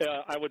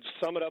 I would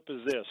sum it up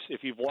as this.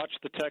 If you've watched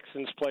the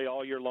Texans play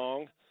all year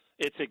long,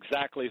 it's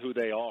exactly who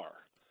they are.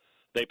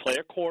 They play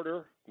a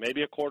quarter,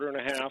 maybe a quarter and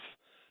a half.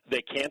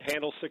 They can't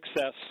handle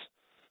success.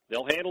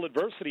 They'll handle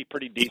adversity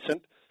pretty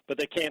decent, but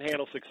they can't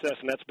handle success,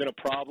 and that's been a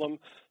problem.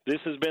 This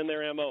has been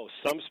their M.O.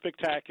 Some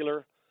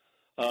spectacular,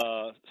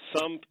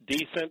 some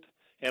decent,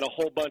 and a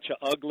whole bunch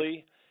of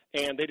ugly,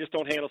 and they just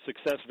don't handle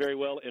success very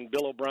well. And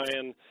Bill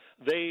O'Brien,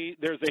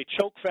 there's a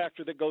choke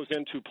factor that goes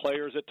into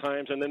players at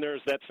times, and then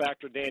there's that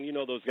factor, Dan, you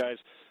know those guys.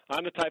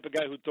 I'm the type of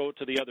guy who'd throw it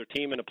to the other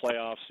team in the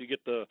playoffs. You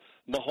get the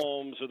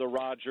Mahomes or the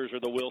Rodgers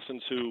or the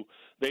Wilsons who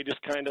they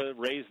just kind of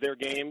raise their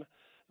game.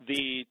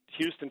 The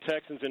Houston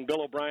Texans and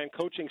Bill O'Brien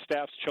coaching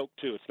staffs choke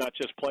too. It's not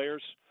just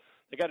players.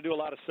 They got to do a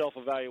lot of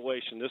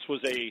self-evaluation. This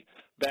was a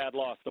bad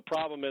loss. The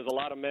problem is a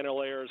lot of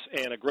mental errors,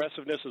 and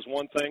aggressiveness is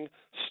one thing,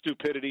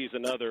 stupidity is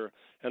another.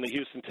 And the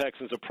Houston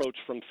Texans approach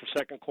from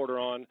second quarter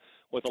on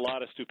with a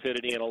lot of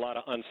stupidity and a lot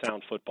of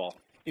unsound football.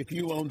 If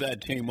you owned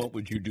that team, what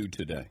would you do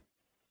today?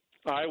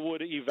 I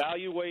would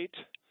evaluate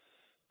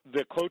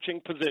the coaching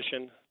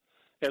position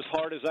as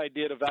hard as I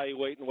did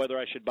evaluating whether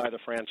I should buy the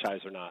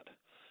franchise or not.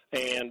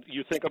 And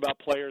you think about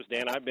players,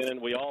 Dan, I've been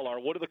in, we all are.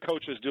 What are the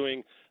coaches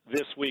doing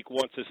this week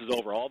once this is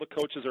over? All the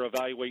coaches are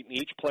evaluating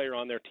each player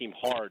on their team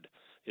hard.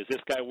 Is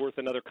this guy worth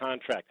another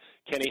contract?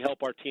 Can he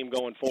help our team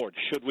going forward?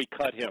 Should we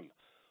cut him?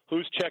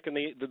 Who's checking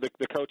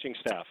the coaching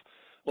staff?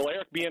 Well,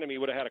 Eric Bieniemy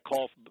would have had a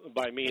call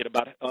by me at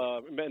about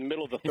in the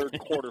middle of the third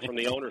quarter from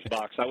the owner's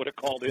box. I would have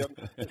called him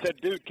and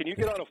said, dude, can you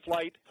get on a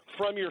flight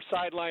from your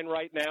sideline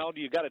right now?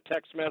 Do you got a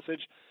text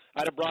message?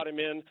 I'd have brought him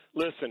in.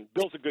 Listen,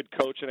 Bill's a good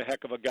coach and a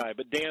heck of a guy.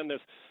 But, Dan,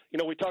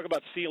 we talk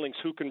about ceilings,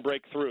 who can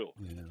break through.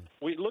 Yeah.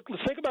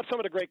 Let's think about some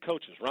of the great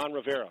coaches. Ron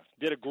Rivera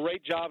did a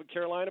great job at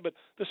Carolina, but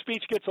the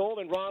speech gets old,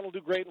 and Ron will do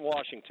great in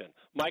Washington.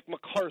 Mike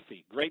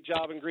McCarthy, great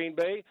job in Green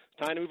Bay.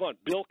 Time to move on.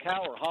 Bill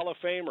Cowher, Hall of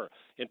Famer.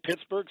 In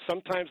Pittsburgh,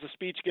 sometimes the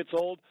speech gets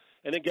old,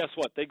 and then guess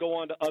what? They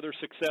go on to other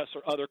success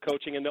or other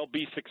coaching, and they'll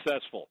be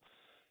successful.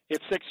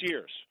 It's 6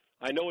 years.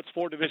 I know it's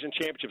 4 division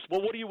championships.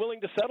 Well, what are you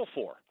willing to settle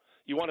for?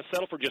 You want to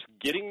settle for just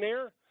getting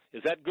there?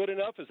 Is that good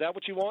enough? Is that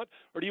what you want?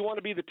 Or do you want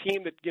to be the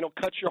team that,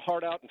 cuts your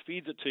heart out and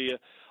feeds it to you?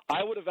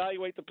 I would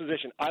evaluate the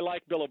position. I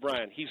like Bill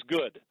O'Brien. He's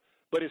good.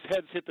 But his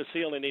head's hit the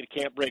ceiling and he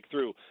can't break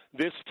through.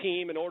 This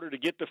team, in order to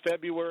get to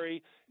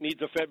February, needs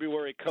a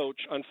February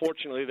coach.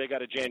 Unfortunately, they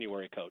got a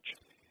January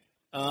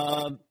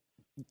coach.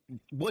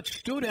 What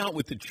stood out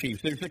with the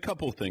Chiefs, there's a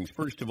couple of things.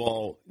 First of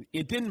all,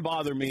 it didn't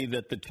bother me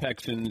that the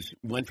Texans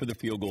went for the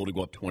field goal to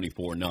go up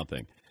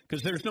 24-0.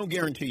 Because there's no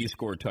guarantee you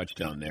score a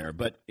touchdown there.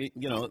 But,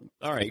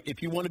 all right,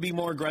 if you want to be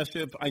more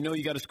aggressive, I know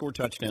you got to score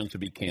touchdowns to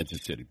beat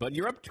Kansas City. But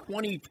you're up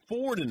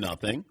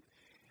 24-0.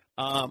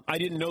 I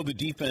didn't know the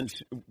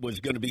defense was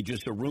going to be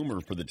just a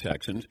rumor for the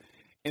Texans.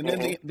 And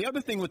then the other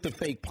thing with the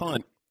fake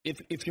punt,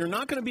 if you're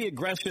not going to be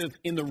aggressive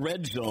in the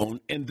red zone,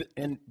 and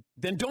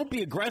then don't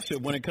be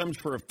aggressive when it comes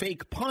for a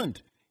fake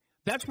punt.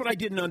 That's what I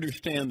didn't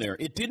understand there.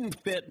 It didn't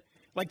fit.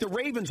 Like the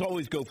Ravens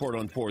always go for it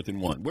on 4th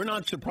and 1. We're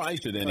not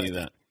surprised at any of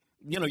that.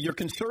 You're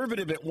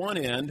conservative at one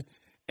end,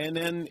 and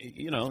then,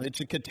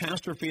 it's a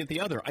catastrophe at the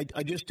other.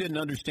 I just didn't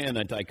understand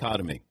that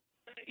dichotomy.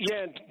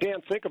 Yeah, and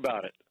Dan, think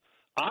about it.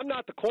 I'm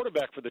not the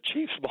quarterback for the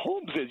Chiefs.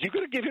 Mahomes is. You're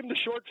going to give him the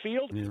short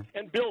field? Yeah.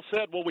 And Bill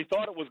said, well, we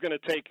thought it was going to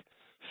take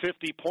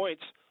 50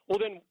 points. Well,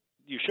 then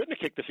you shouldn't have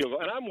kicked the field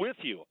goal. And I'm with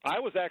you. I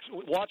was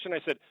actually watching. I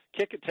said,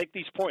 kick it, take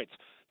these points.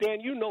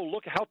 Dan,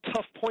 look how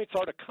tough points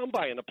are to come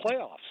by in the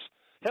playoffs.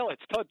 Hell,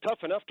 it's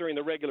tough enough during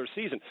the regular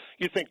season.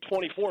 You think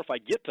 24, if I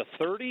get to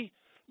 30,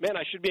 man,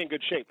 I should be in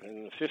good shape,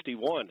 in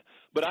 51.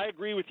 But I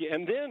agree with you.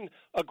 And then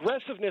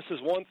aggressiveness is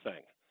one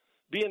thing.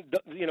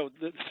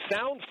 The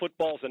sound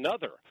football is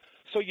another.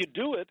 So you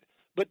do it,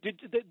 but they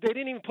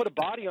didn't even put a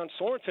body on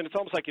Sorensen. It's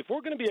almost like if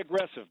we're going to be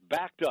aggressive,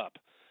 backed up,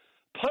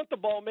 punt the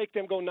ball, make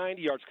them go 90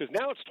 yards, because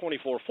now it's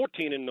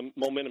 24-14 and the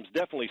momentum's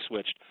definitely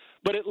switched.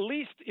 But at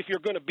least if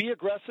you're going to be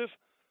aggressive,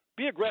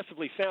 be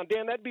aggressively sound.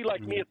 Dan, that'd be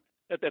like me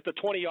at the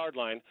 20-yard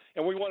line,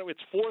 and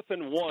it's 4th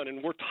and 1,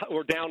 and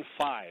we're down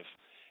 5.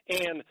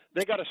 And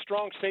they got a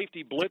strong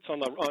safety blitz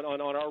on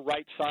our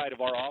right side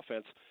of our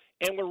offense.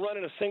 And we're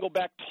running a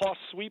single-back toss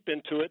sweep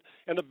into it,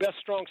 and the best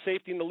strong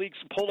safety in the league,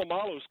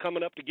 Polamalu, is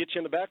coming up to get you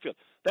in the backfield.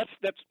 That's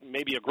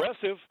maybe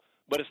aggressive,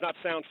 but it's not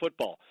sound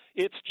football.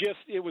 It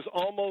was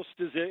almost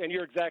as if, and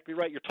you're exactly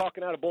right, you're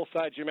talking out of both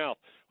sides of your mouth.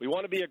 We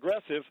want to be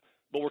aggressive,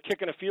 but we're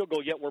kicking a field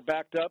goal, yet we're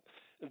backed up.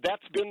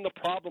 That's been the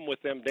problem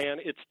with them, Dan.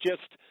 It's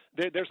just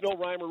there's no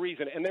rhyme or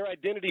reason, and their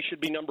identity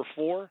should be number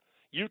 4.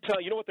 You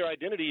know what their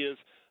identity is?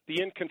 The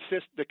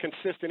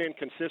consistent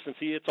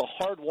inconsistency. It's a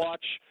hard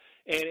watch.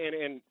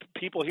 And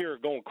people here are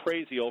going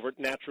crazy over it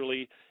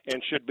naturally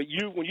and should. But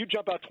when you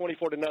jump out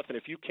 24-0,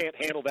 if you can't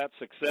handle that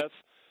success,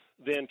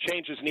 then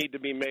changes need to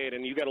be made,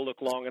 and you got to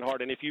look long and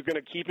hard. And if you're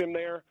going to keep him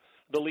there,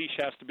 the leash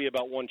has to be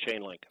about one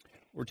chain link.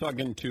 We're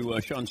talking to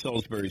Sean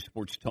Salisbury,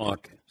 Sports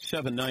Talk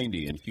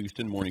 790 in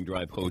Houston, Morning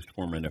Drive host,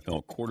 former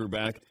NFL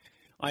quarterback.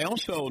 I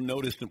also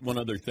noticed one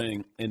other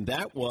thing, and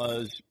that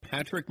was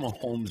Patrick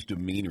Mahomes'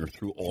 demeanor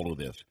through all of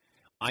this.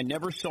 I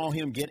never saw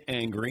him get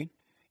angry.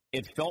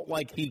 It felt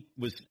like he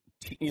was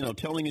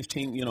telling his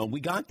team,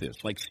 we got this.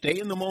 Like, stay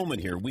in the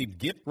moment here. We've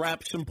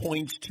gift-wrapped some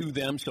points to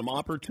them, some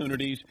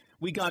opportunities.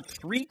 We got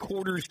 3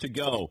 quarters to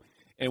go.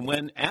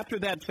 And after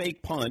that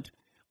fake punt,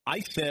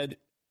 I said,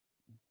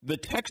 the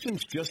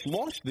Texans just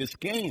lost this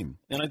game.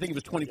 And I think it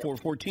was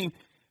 24-14.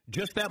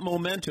 Just that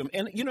momentum.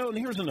 And, and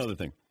here's another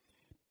thing.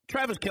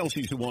 Travis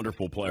Kelce's a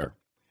wonderful player.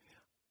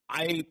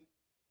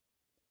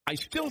 I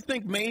still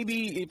think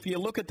maybe if you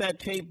look at that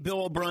tape,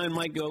 Bill O'Brien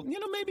might go,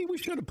 maybe we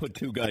should have put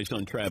 2 guys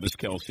on Travis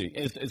Kelce.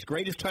 As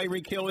great as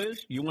Tyreek Hill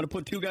is, you want to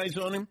put 2 guys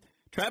on him?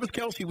 Travis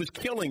Kelce was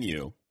killing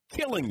you.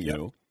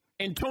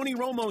 And Tony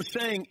Romo's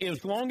saying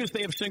as long as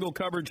they have single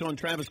coverage on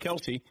Travis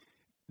Kelce,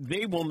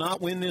 they will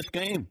not win this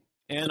game.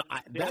 And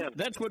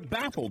that's what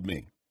baffled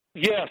me.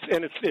 Yes,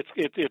 and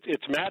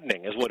it's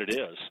maddening is what it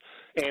is.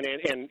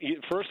 And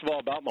first of all,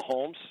 about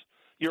Mahomes,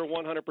 you're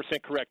 100%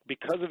 correct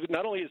because of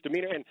not only his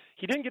demeanor, and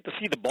he didn't get to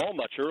see the ball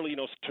much early,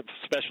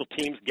 special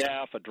teams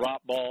gaff, a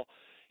drop ball.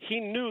 He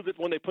knew that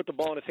when they put the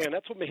ball in his hand,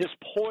 that's what his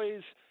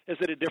poise is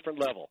at a different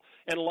level.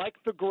 And like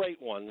the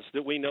great ones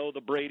that we know, the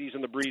Bradys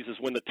and the Breezes,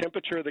 when the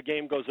temperature of the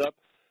game goes up,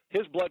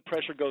 his blood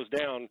pressure goes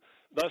down.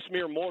 Thus,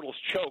 mere mortals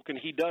choke, and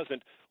he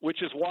doesn't,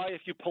 which is why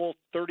if you pull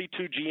 32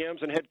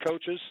 GMs and head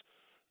coaches,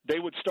 they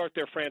would start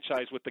their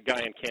franchise with the guy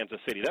in Kansas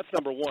City. That's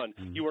number one.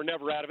 Mm-hmm. You were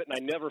never out of it, and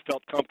I never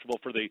felt comfortable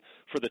for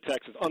the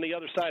Texans. On the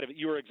other side of it,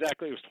 it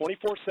was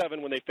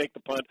 24-7 when they faked the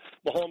punt.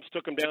 Mahomes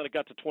took them down. It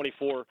got to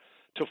 24-14.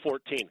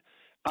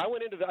 I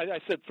went into I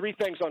said 3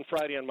 things on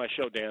Friday on my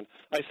show, Dan.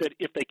 I said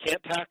if they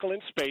can't tackle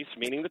in space,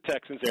 meaning the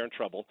Texans, they're in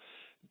trouble.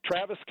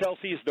 Travis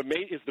Kelce is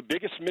the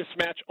biggest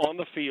mismatch on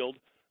the field,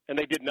 and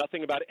they did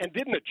nothing about it and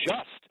didn't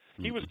adjust.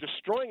 Mm-hmm. He was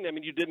destroying them,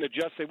 and you didn't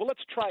adjust. Say, well,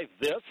 let's try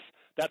this.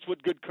 That's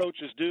what good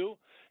coaches do.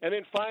 And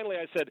then finally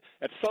I said,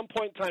 at some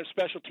point in time,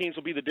 special teams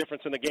will be the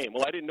difference in the game.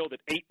 Well, I didn't know that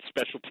 8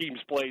 special teams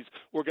plays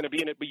were going to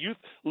be in it. But you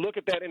look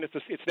at that, and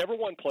it's never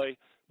one play,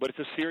 but it's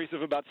a series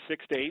of about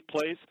 6 to 8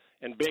 plays,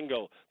 and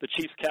bingo, the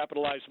Chiefs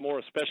capitalized more,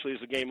 especially as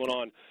the game went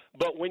on.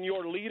 But when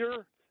your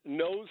leader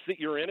knows that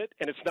you're in it,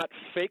 and it's not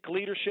fake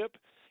leadership,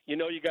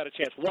 you got a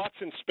chance.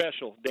 Watson's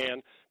special,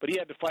 Dan, but he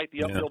had to fight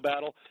the uphill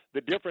battle. The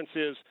difference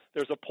is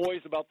there's a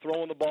poise about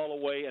throwing the ball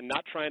away and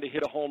not trying to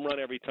hit a home run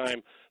every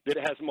time that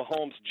has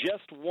Mahomes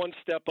just one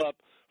step up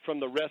from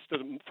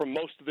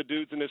most of the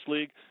dudes in this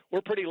league.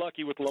 We're pretty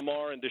lucky with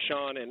Lamar and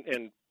Deshaun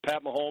and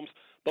Pat Mahomes,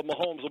 but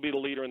Mahomes will be the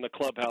leader in the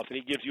clubhouse, and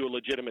he gives you a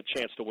legitimate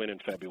chance to win in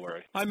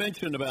February. I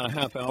mentioned about a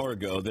half hour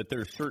ago that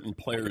there are certain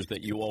players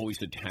that you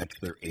always attach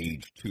their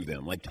age to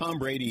them. Like Tom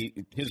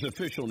Brady, his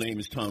official name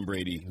is Tom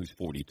Brady, who's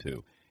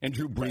 42. And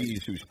Drew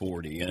Brees, who's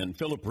 40, and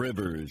Phillip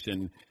Rivers,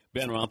 and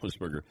Ben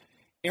Roethlisberger.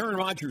 Aaron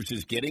Rodgers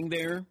is getting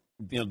there.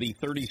 The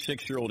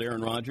 36-year-old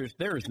Aaron Rodgers.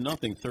 There is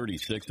nothing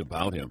 36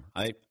 about him.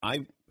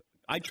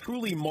 I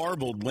truly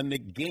marveled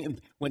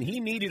when he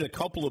needed a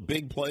couple of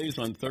big plays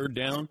on third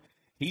down,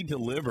 he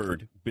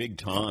delivered big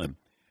time.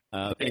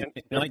 And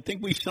I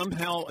think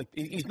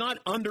he's not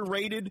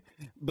underrated,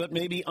 but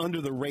maybe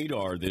under the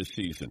radar this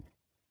season.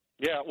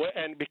 Yeah,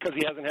 and because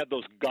he hasn't had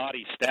those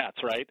gaudy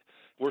stats, right?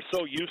 We're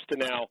so used to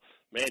now,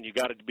 man, you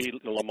got to be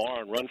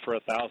Lamar and run for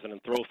 1,000 and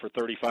throw for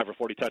 35 or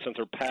 40 touchdowns,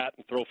 or Pat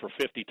and throw for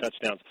 50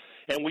 touchdowns.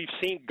 And we've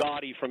seen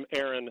gaudy from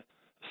Aaron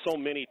so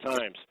many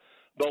times.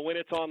 But when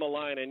it's on the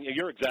line, and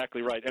you're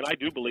exactly right, and I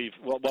do believe,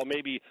 well,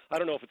 maybe, I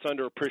don't know if it's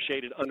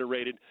underappreciated,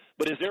 underrated,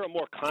 but is there a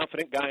more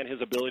confident guy in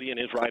his ability in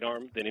his right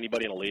arm than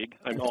anybody in the league?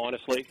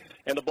 Honestly.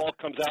 And the ball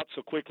comes out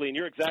so quickly, and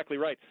you're exactly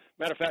right.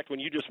 Matter of fact,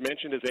 when you just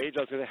mentioned his age,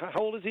 I was going to say, how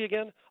old is he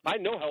again? I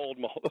know how old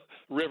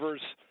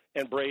Rivers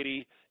and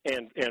Brady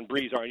and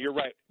Brees are, and you're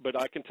right.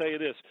 But I can tell you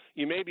this,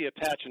 you may be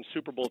attaching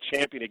Super Bowl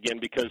champion again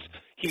because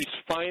he's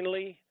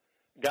finally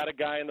got a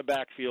guy in the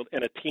backfield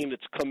and a team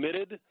that's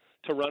committed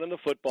to running the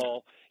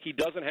football. He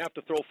doesn't have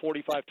to throw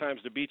 45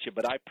 times to beat you,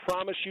 but I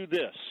promise you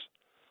this.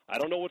 I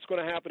don't know what's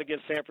going to happen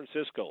against San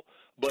Francisco,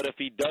 but if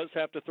he does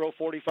have to throw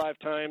 45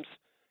 times,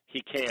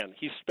 he can.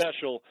 He's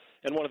special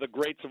and one of the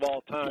greats of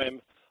all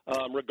time.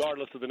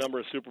 regardless of the number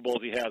of Super Bowls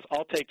he has.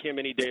 I'll take him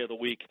any day of the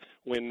week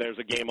when there's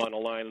a game on the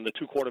line. And the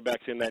two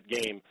quarterbacks in that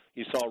game,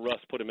 you saw Russ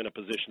put him in a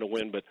position to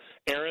win. But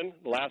Aaron,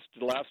 the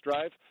last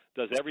drive,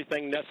 does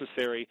everything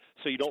necessary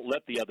so you don't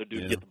let the other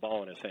dude get the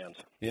ball in his hands.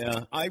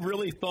 Yeah, I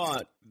really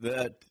thought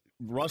that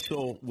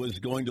Russell was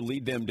going to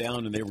lead them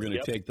down and they were going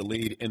to take the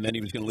lead, and then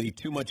he was going to leave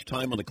too much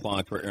time on the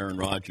clock for Aaron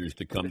Rodgers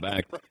to come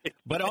back. Right.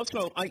 But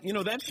also,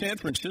 that San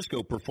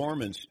Francisco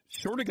performance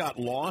sort of got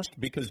lost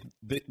because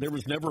there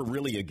was never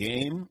really a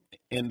game,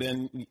 and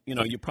then,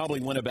 you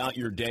probably went about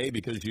your day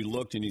because you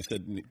looked and you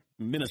said,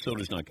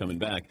 Minnesota's not coming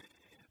back.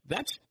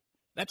 That's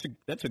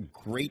a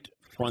great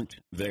front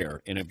there,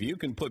 and if you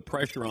can put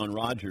pressure on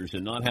Rodgers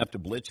and not have to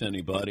blitz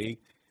anybody,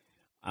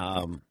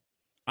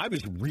 I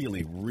was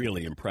really,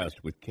 really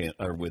impressed with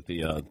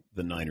the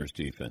Niners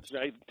defense.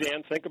 Right,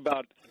 Dan, think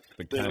about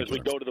as we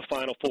go to the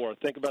Final Four.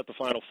 Think about the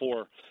Final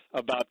Four,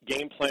 about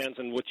game plans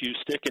and what you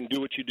stick and do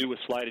what you do with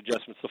slight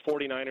adjustments. The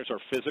 49ers are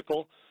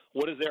physical.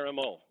 What is their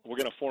MO? We're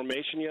going to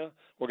formation you.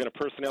 We're going to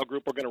personnel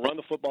group. We're going to run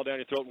the football down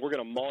your throat. We're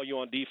going to maul you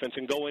on defense.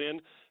 And going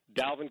in,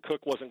 Dalvin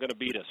Cook wasn't going to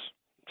beat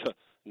us.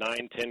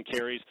 9, 10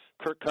 carries.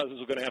 Kirk Cousins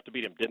was going to have to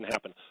beat him. Didn't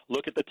happen.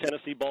 Look at the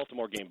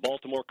Tennessee-Baltimore game.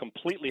 Baltimore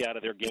completely out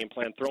of their game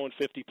plan, throwing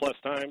 50-plus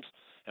times.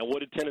 And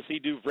what did Tennessee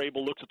do?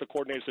 Vrabel looks at the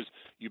coordinator and says,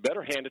 you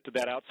better hand it to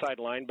that outside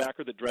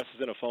linebacker that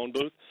dresses in a phone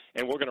booth,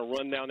 and we're going to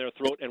run down their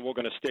throat, and we're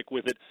going to stick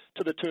with it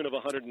to the tune of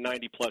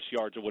 190-plus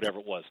yards or whatever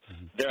it was.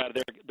 Mm-hmm. They're out of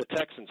there. The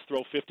Texans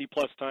throw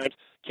 50-plus times.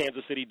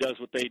 Kansas City does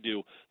what they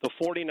do. The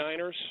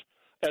 49ers,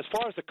 as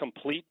far as a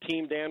complete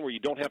team, Dan, where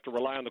you don't have to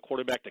rely on the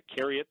quarterback to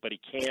carry it, but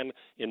he can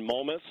in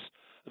moments,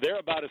 they're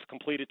about as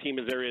complete a team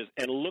as there is.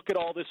 And look at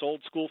all this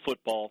old-school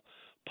football,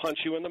 punch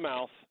you in the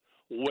mouth,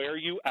 wear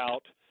you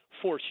out,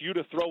 force you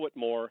to throw it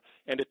more,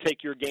 and to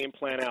take your game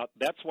plan out.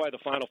 That's why the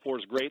Final Four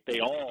is great. They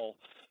all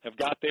have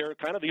got there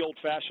kind of the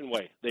old-fashioned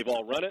way. They've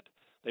all run it.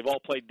 They've all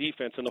played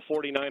defense. And the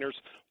 49ers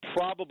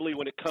probably,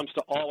 when it comes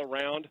to all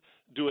around,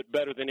 do it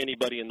better than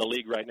anybody in the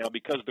league right now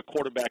because the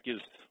quarterback is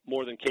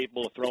more than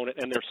capable of throwing it,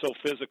 and they're so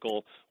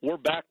physical. We're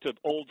back to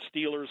old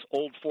Steelers,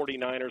 old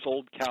 49ers,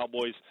 old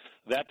Cowboys,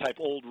 that type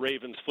old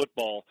Ravens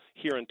football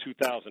here in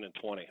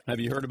 2020. Have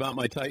you heard about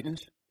my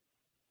Titans?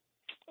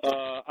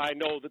 I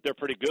know that they're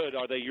pretty good.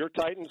 Are they your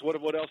Titans? What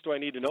else do I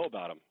need to know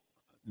about them?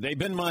 They've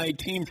been my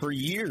team for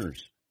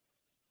years.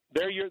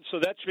 So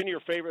that's been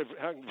your favorite.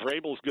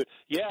 Vrabel's good.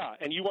 Yeah,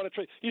 and you want to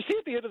try. You see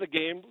at the end of the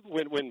game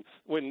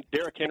when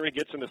Derrick Henry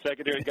gets in the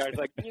secondary, guys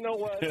like, you know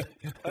what?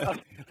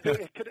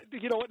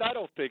 You know what? I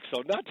don't think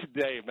so. Not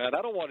today, man.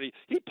 I don't want to.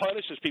 He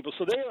punishes people.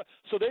 So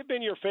they've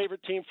been your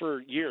favorite team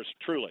for years,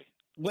 truly.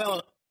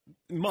 Well,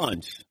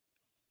 months.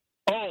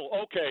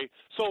 Oh, okay.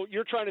 So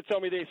you're trying to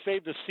tell me they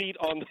saved a seat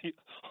on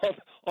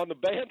the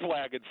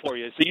bandwagon for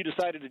you. So you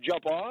decided to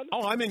jump on?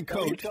 Oh, I'm in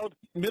coach,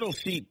 middle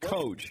seat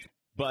coach.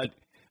 But,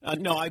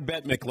 no, I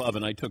bet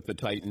McLovin. I took the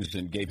Titans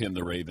and gave him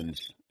the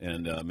Ravens.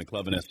 And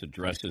McLovin has to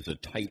dress as a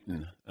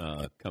Titan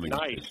coming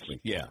up this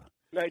week. Yeah.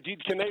 Now,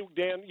 can they,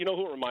 Dan, you know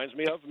who it reminds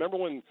me of? Remember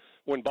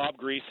when Bob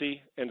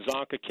Greasy and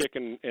Zonka Kick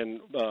and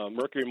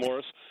Mercury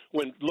Morris,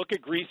 look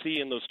at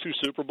Greasy in those 2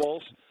 Super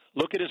Bowls,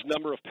 look at his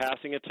number of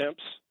passing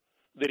attempts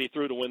that he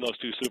threw to win those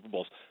 2 Super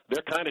Bowls.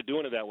 They're kind of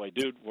doing it that way.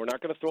 Dude, we're not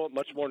going to throw it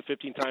much more than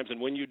 15 times, and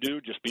when you do,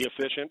 just be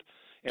efficient.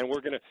 And we're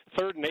going to –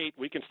 3rd and 8,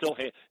 we can still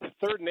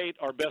 – 3rd and 8,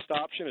 our best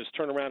option is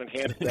turn around and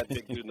hand it to that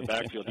big dude in the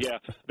backfield. Yeah,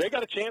 they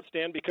got a chance,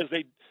 Dan, because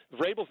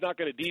Vrabel's not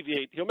going to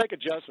deviate. He'll make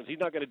adjustments. He's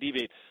not going to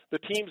deviate. The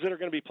teams that are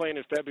going to be playing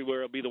in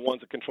February will be the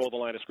ones that control the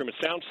line of scrimmage.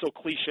 Sounds so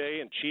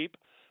cliche and cheap,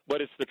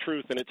 but it's the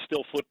truth, and it's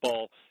still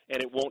football,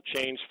 and it won't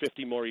change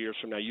 50 more years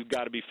from now. You've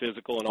got to be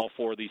physical, and all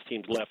 4 of these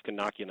teams left can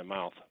knock you in the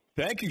mouth.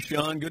 Thank you,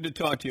 Sean. Good to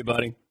talk to you,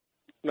 buddy.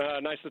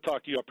 Nice to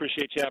talk to you. I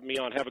appreciate you having me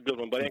on. Have a good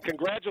one, buddy. And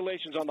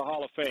congratulations on the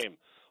Hall of Fame.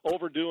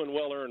 Overdue and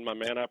well-earned, my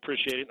man. I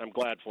appreciate it, and I'm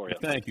glad for you.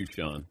 Thank you,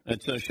 Sean.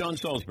 That's Sean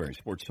Salisbury,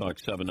 Sports Talk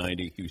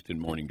 790, Houston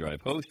Morning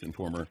Drive host and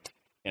former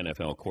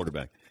NFL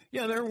quarterback.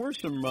 Yeah, there were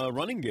some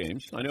running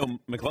games. I know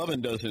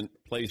McLovin doesn't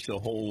place a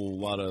whole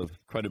lot of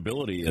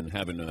credibility in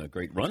having a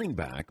great running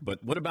back,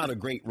 but what about a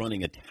great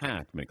running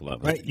attack,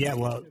 McLovin? Right, yeah,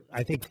 well,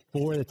 I think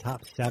 4 of the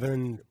top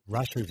 7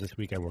 rushers this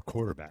weekend were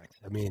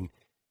quarterbacks. I mean,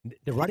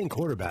 the running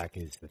quarterback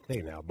is the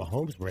thing now.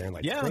 Mahomes ran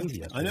like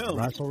crazy. I know.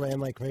 Russell ran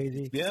like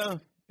crazy. Yeah.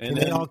 And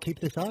Can they all keep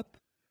this up?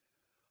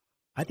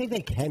 I think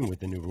they can with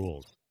the new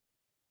rules.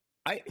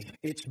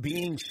 It's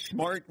being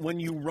smart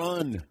when you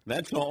run.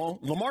 That's all.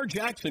 Lamar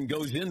Jackson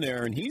goes in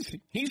there, and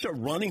he's a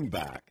running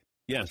back.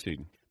 Yes,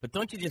 Eden. But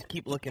don't you just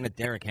keep looking at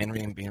Derrick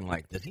Henry and being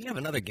like, does he have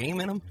another game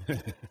in him?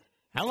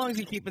 How long is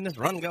he keeping this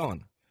run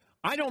going?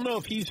 I don't know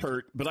if he's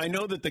hurt, but I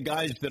know that the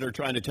guys that are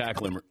trying to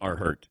tackle him are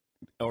hurt,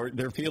 or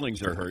their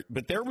feelings are hurt.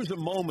 But there was a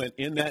moment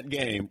in that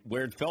game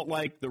where it felt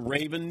like the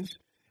Ravens,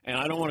 and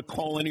I don't want to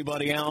call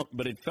anybody out,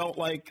 but it felt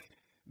like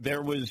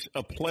there was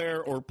a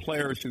player or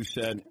players who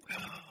said,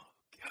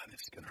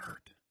 it's going to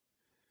hurt.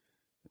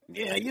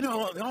 Yeah,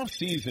 the off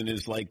season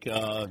is like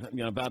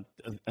about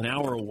an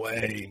hour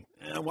away.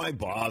 Why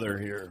bother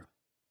here?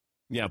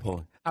 Yeah,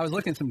 Paul. I was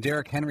looking at some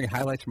Derrick Henry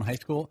highlights from high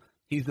school.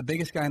 He's the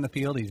biggest guy in the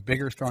field. He's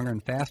bigger, stronger,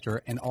 and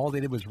faster, and all they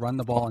did was run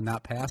the ball and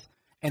not pass,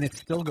 and it's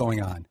still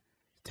going on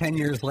 10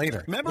 years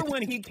later. Remember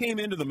when he came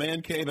into the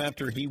man cave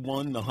after he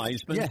won the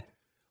Heisman? Yeah.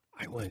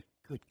 I went,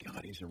 good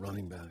God, he's a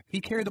running back. He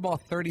carried the ball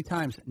 30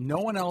 times. No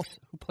one else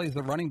who plays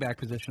the running back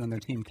position on their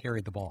team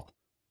carried the ball.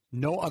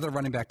 No other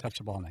running back touched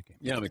the ball in that game.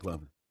 Yeah,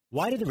 McLovin.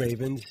 Why did the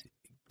Ravens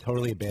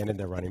totally abandon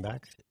their running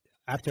backs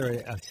after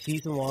a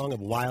season long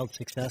of wild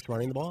success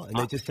running the ball? And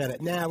they just said,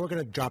 we're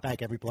going to drop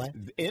back every play?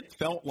 It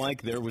felt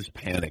like there was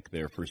panic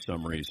there for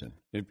some reason.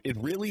 It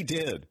really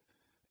did.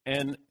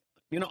 And,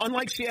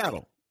 unlike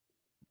Seattle,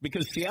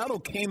 because Seattle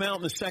came out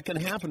in the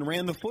second half and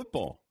ran the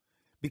football.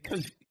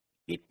 Because,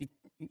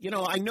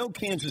 I know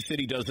Kansas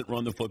City doesn't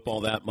run the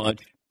football that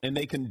much, and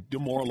they can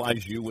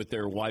demoralize you with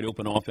their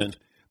wide-open offense.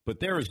 But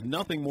there is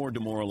nothing more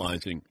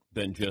demoralizing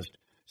than just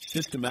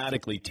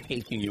systematically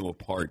taking you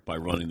apart by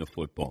running the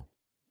football.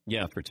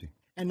 Yeah, Fritzy.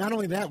 And not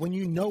only that, when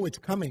you know it's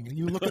coming,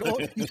 you look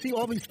at you see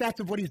all these stats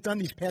of what he's done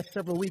these past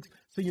several weeks,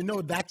 so you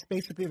know that's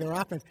basically their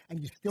offense, and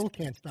you still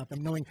can't stop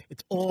them, knowing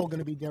it's all going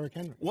to be Derrick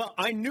Henry. Well,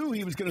 I knew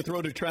he was going to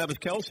throw to Travis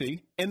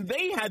Kelce, and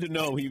they had to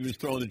know he was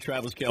throwing to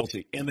Travis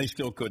Kelce, and they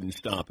still couldn't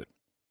stop it.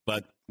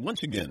 But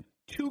once again,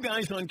 2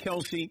 guys on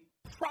Kelce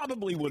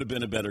probably would have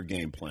been a better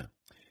game plan.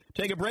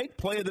 Take a break.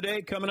 Play of the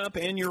day coming up,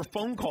 and your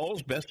phone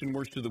calls, best and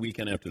worst of the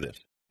weekend after this.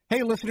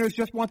 Hey, listeners,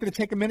 just wanted to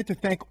take a minute to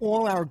thank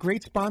all our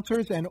great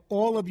sponsors and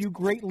all of you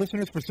great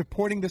listeners for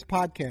supporting this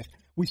podcast.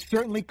 We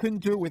certainly couldn't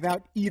do it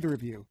without either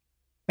of you.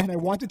 And I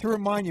wanted to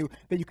remind you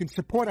that you can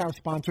support our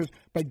sponsors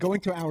by going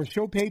to our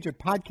show page at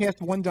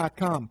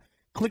podcast1.com,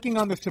 clicking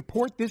on the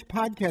Support This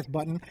Podcast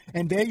button,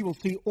 and there you will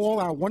see all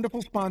our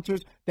wonderful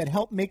sponsors that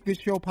help make this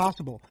show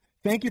possible.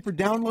 Thank you for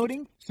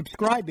downloading,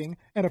 subscribing,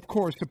 and, of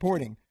course,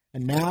 supporting.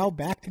 And now,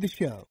 back to the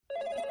show.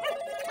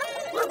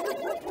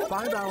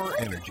 5 Hour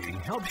Energy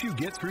helps you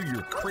get through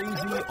your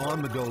crazy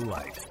on-the-go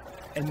life.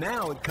 And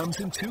now it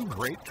comes in 2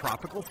 great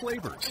tropical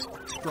flavors,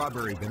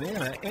 Strawberry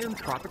Banana and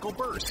Tropical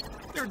Burst.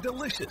 They're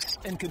delicious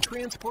and can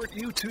transport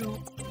you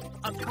to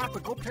a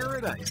tropical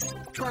paradise.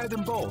 Try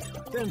them both,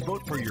 then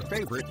vote for your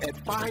favorite at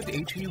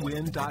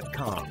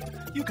 5hewin.com.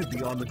 You could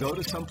be on the go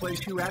to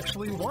someplace you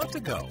actually want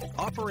to go.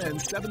 Offer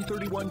ends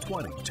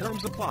 7/31/20.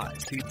 Terms apply.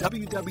 See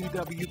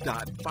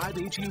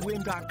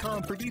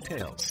www.5hewin.com for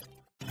details.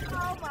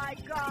 Oh, my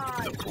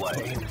God. The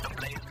play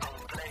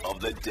of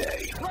the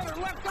day. Runner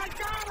left side,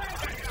 got it.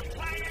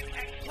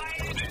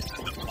 This is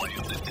the play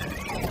of the day.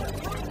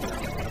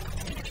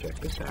 Check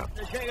this out.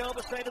 Najee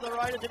Obasai to the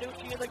right of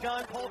Danucci in the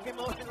gun. Polk in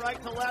motion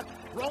right to left.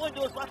 Rolling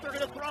to his left, they're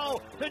going to throw.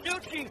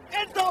 Danucci,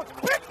 end zone,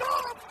 picked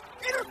off.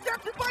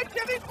 Intercepted by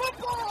Jimmy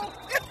Football.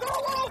 It's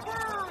all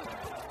over.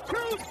 2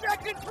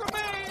 seconds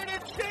remain,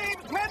 and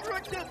James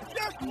Hendricks has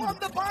just won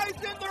the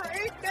Bison their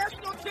 8th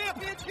national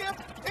championship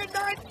in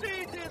 9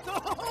 seasons.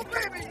 Oh,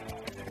 baby.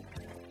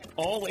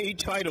 All 8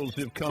 titles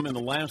have come in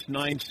the last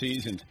 9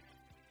 seasons.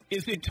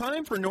 Is it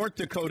time for North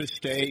Dakota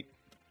State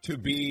to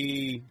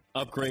be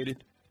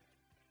upgraded?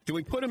 Do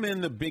we put them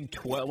in the Big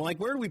 12? Like,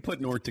 where do we put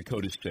North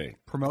Dakota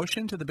State?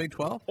 Promotion to the Big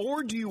 12?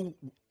 Or do you,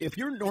 if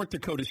you're North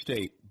Dakota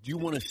State, do you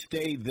want to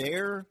stay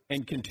there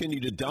and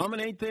continue to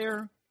dominate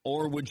there?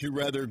 Or would you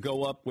rather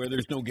go up where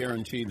there's no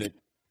guarantee that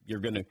you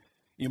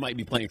might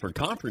be playing for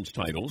conference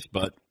titles,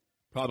 but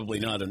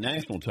probably not a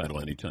national title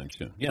anytime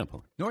soon? Yeah,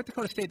 Paul. North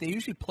Dakota State, they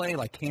usually play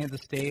like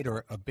Kansas State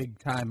or a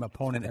big-time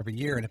opponent every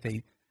year, and if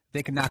they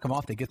can knock them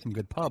off, they get some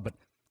good pub. But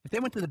if they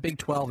went to the Big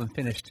 12 and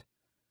finished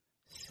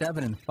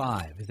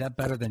 7-5, is that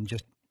better than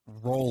just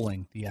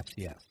rolling the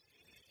FCS?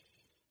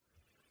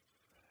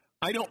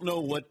 I don't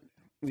know what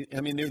 –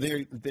 I mean,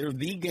 they're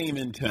the game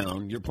in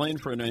town. You're playing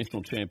for a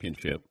national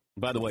championship.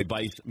 By the way,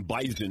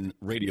 Bison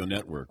Radio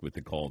Network with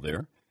the call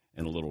there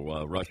and a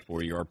little rush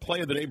for you. Our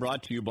play of the day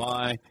brought to you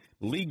by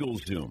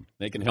LegalZoom.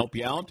 They can help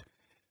you out.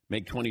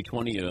 Make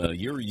 2020 a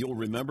year you'll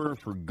remember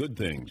for good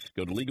things.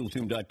 Go to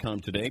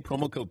LegalZoom.com today.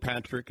 Promo code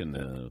Patrick and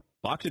the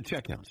box at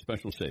checkout.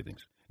 Special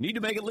savings. Need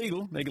to make it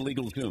legal. Make it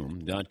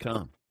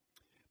LegalZoom.com.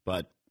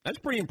 But that's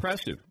pretty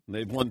impressive.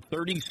 They've won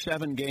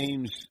 37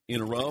 games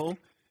in a row.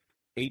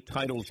 8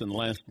 titles in the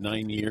last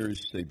 9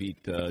 years. They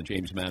beat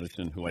James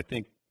Madison, who I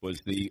think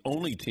was the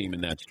only team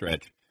in that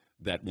stretch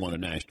that won a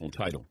national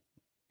title.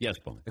 Yes,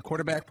 Paul. The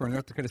quarterback for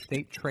North Dakota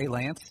State, Trey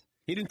Lance.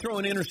 He didn't throw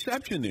an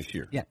interception this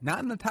year. Yeah, not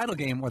in the title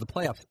game or the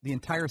playoffs, the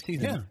entire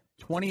season. Yeah.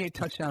 28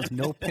 touchdowns,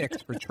 no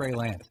picks for Trey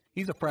Lance.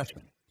 He's a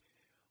freshman.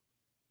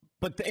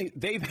 But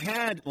they've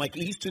had, like,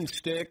 Easton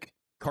Stick,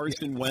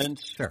 Carson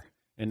Wentz. Sure.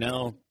 And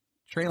now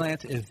Trey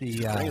Lance is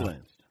the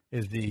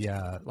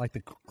like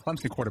the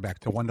Clemson quarterback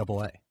to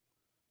 1AA.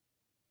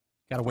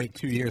 Got to wait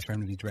 2 years for him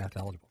to be draft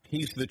eligible.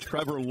 He's the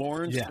Trevor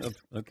Lawrence? Yes.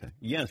 Okay.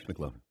 Yes,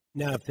 McLovin.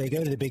 Now, if they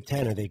go to the Big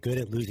Ten, are they good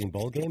at losing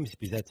bowl games?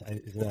 Because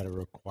isn't that a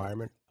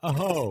requirement?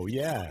 Oh,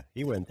 yeah,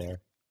 he went there.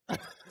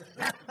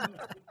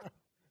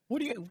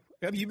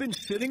 Have you been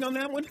sitting on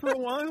that one for a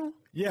while?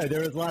 Yeah, there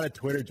was a lot of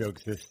Twitter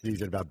jokes this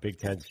season about Big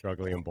Ten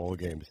struggling in bowl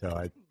games.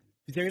 So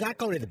they're not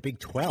going to the Big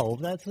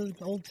 12. That's an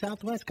old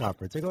Southwest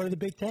Conference. They're going to the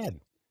Big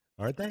Ten,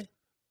 aren't they?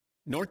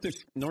 North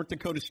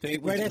Dakota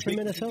State. Right after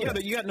Minnesota. Yeah,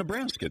 but you got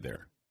Nebraska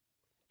there.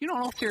 You know,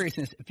 in all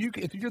seriousness, if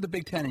you're the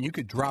Big Ten and you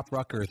could drop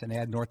Rutgers and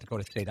add North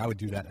Dakota State, I would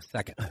do that in a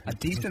second. A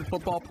decent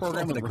football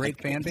program with a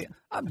great fan base.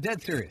 I'm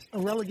dead serious. A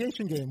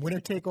relegation game, winner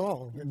take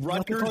all.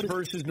 Rutgers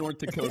versus North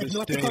Dakota State.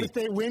 North Dakota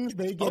State wins,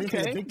 they get into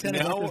the Big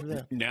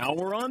Ten. Now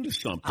we're on to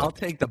something. I'll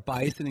take the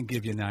Bison and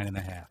give you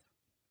 9.5.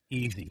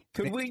 Easy.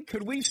 Could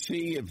we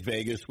see if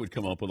Vegas would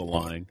come up with a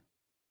line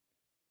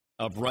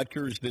of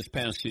Rutgers this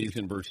past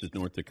season versus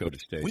North Dakota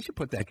State? We should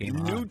put that game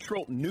on.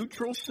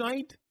 Neutral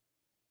site?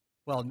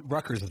 Well,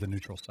 Rutgers is the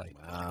neutral site.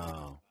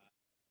 Wow.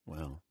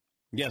 Well,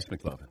 yes,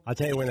 McLovin. I'll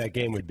tell you when that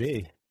game would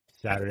be.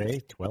 Saturday,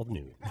 12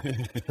 noon.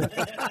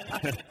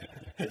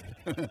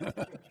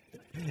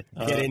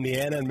 Get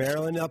Indiana and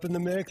Maryland up in the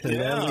mix, and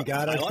then we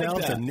got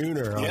ourselves a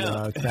nooner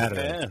on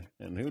Saturday.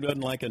 Yeah. And who doesn't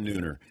like a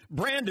nooner?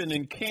 Brandon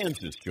in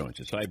Kansas joins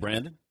us. Hi,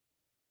 Brandon.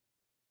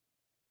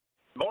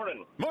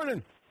 Morning.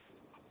 Morning.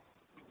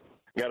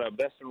 Got a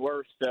best and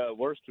worst.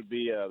 Worst would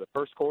be the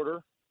first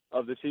quarter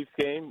of the Chiefs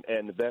game,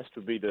 and the best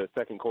would be the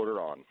second quarter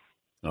on.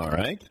 All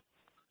right.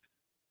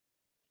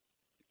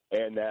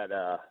 And that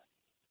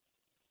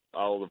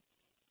all the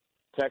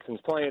Texans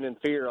playing in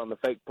fear on the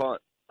fake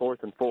punt,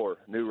 4th and 4,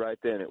 knew right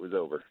then it was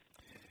over.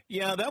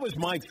 Yeah, that was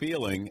my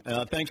feeling.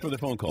 Thanks for the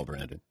phone call,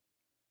 Brandon.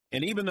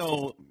 And even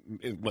though,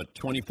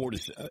 24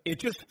 to, it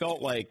just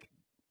felt like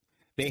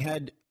they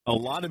had a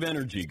lot of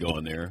energy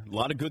going there, a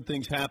lot of good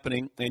things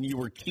happening, and you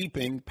were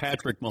keeping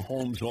Patrick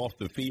Mahomes off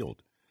the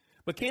field.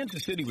 But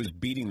Kansas City was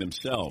beating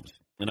themselves,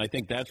 and I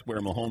think that's where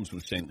Mahomes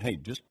was saying, hey,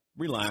 just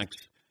relax,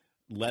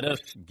 let us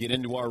get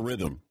into our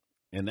rhythm.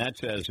 And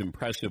that's as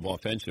impressive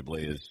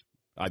offensively as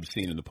I've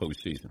seen in the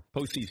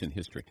postseason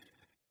history.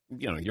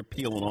 You know, you're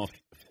peeling off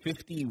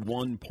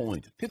 51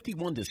 points,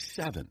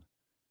 51-7.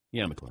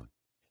 Yeah, McClellan.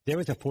 There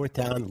was a fourth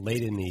down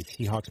late in the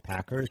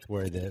Seahawks-Packers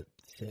where the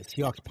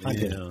Seahawks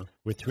punted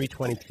with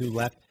 3:22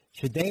 left.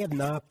 Should they have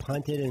not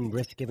punted and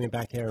risked giving it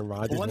back to Aaron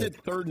Rodgers? Wasn't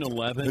it 3rd and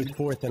 11? It was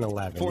 4th and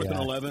 11. 4th and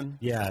 11?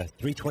 Yeah,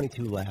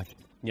 3:22 left.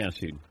 Yes,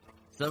 dude.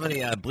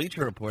 Somebody,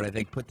 Bleacher Report, I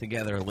think, put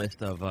together a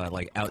list of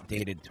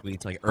outdated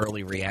tweets, like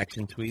early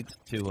reaction tweets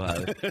to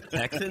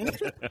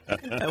Texans.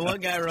 And one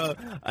guy wrote,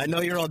 I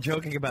know you're all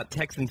joking about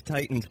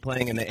Texans-Titans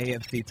playing in the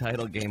AFC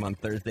title game on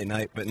Thursday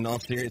night, but in all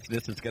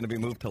seriousness, it's going to be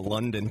moved to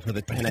London for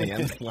the 10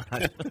 a.m.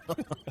 slot.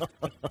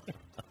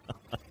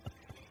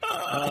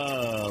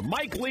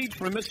 Mike Leach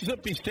from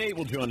Mississippi State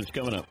will join us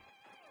coming up.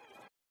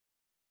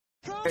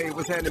 Hey,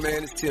 what's happening,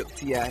 man? It's Tip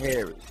T.I.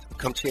 Harris.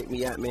 Come check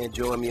me out, man.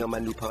 Join me on my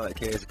new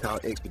podcast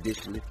called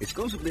Expeditionally.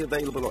 Exclusively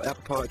available on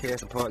Apple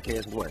Podcasts and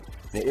Podcast One.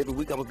 Now, every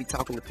week I'm going to be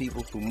talking to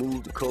people who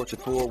move the culture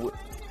forward,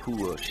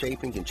 who are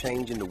shaping and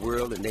changing the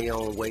world in their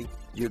own way.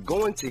 You're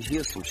going to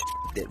hear some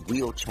that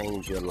will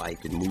change your life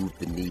and move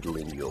the needle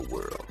in your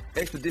world.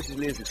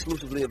 Expeditionally is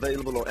exclusively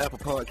available on Apple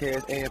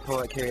Podcasts and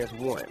Podcast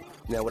One.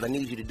 Now, what I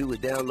need you to do is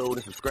download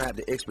and subscribe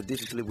to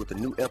Expeditiously with a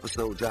new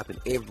episode dropping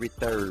every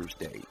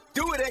Thursday.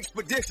 Do it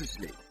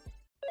expeditiously.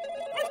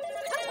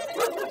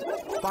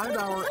 5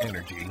 Hour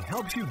Energy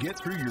helps you get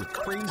through your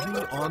crazy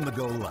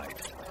on-the-go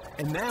life.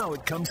 And now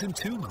it comes in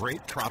 2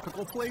 great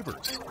tropical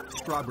flavors,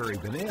 Strawberry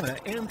Banana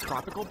and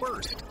Tropical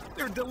Burst.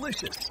 They're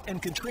delicious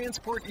and can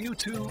transport you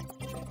to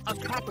a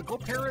tropical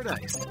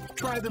paradise.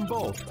 Try them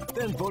both,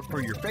 then vote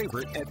for your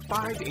favorite at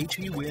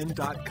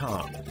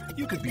 5hewin.com.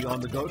 You could be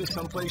on the go to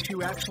someplace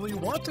you actually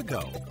want to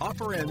go.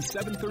 Offer ends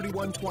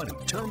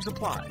 7/31/20. Terms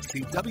apply.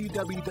 See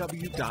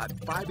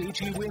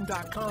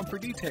www.5hewin.com for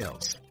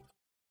details.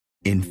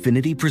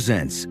 Infiniti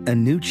presents a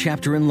new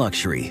chapter in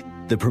luxury,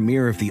 the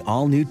premiere of the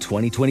all-new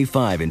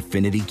 2025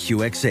 Infiniti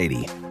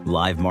QX80,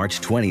 live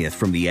March 20th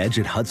from the Edge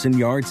at Hudson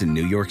Yards in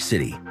New York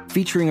City,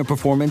 featuring a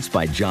performance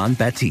by John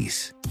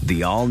Batiste.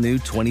 The all-new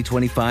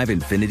 2025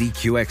 Infiniti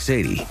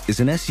QX80 is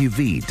an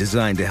SUV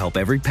designed to help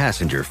every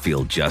passenger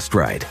feel just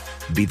right.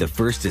 Be the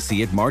first to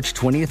see it March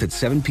 20th at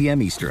 7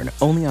 p.m. Eastern,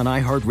 only on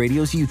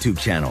iHeartRadio's YouTube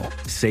channel.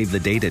 Save the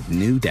date at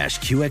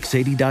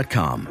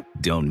new-QX80.com.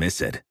 Don't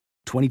miss it.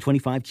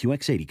 2025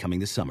 QX80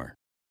 coming this summer.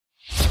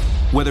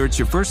 Whether it's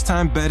your first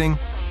time betting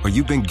or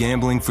you've been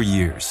gambling for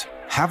years,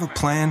 have a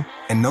plan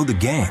and know the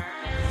game.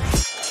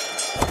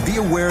 Be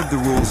aware of the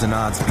rules and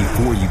odds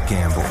before you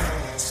gamble.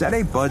 Set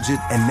a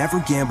budget and never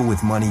gamble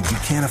with money you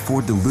can't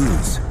afford to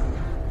lose.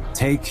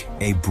 Take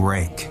a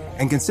break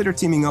and consider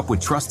teaming up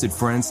with trusted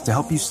friends to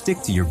help you stick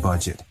to your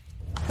budget.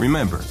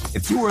 Remember,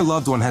 if you or a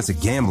loved one has a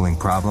gambling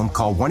problem,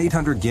 call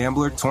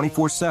 1-800-GAMBLER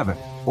 24/7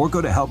 or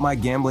go to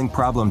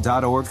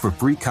helpmygamblingproblem.org for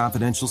free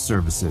confidential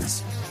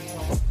services.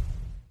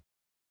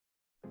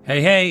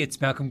 Hey, it's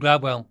Malcolm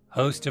Gladwell,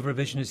 host of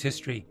Revisionist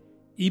History.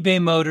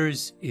 eBay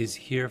Motors is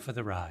here for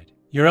the ride.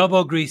 Your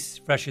elbow grease,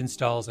 fresh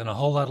installs, and a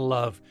whole lot of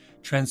love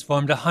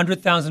transformed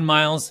 100,000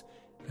 miles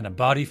and a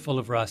body full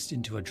of rust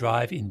into a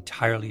drive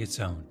entirely its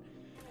own.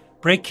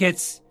 Brake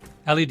kits,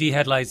 LED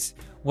headlights,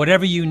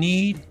 whatever you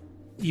need,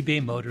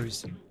 eBay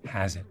Motors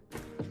has it.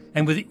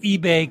 And with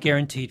eBay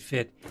Guaranteed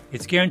Fit,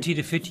 it's guaranteed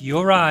to fit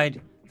your ride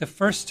the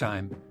first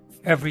time,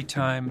 every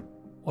time,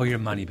 or your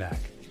money back.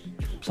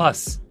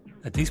 Plus,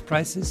 at these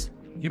prices,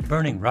 you're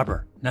burning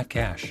rubber, not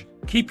cash.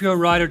 Keep your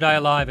ride or die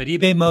alive at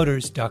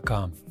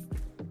ebaymotors.com.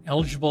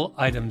 Eligible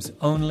items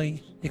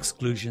only.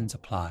 Exclusions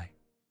apply.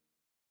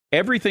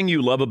 Everything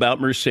you love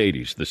about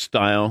Mercedes, the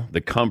style, the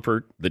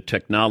comfort, the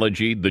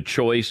technology, the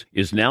choice,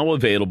 is now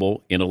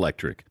available in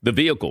electric. The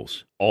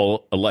vehicles,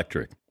 all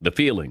electric. The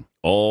feeling,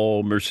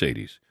 all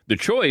Mercedes. The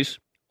choice,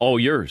 all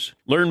yours.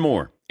 Learn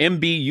more.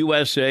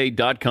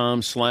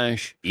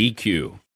 MBUSA.com/EQ.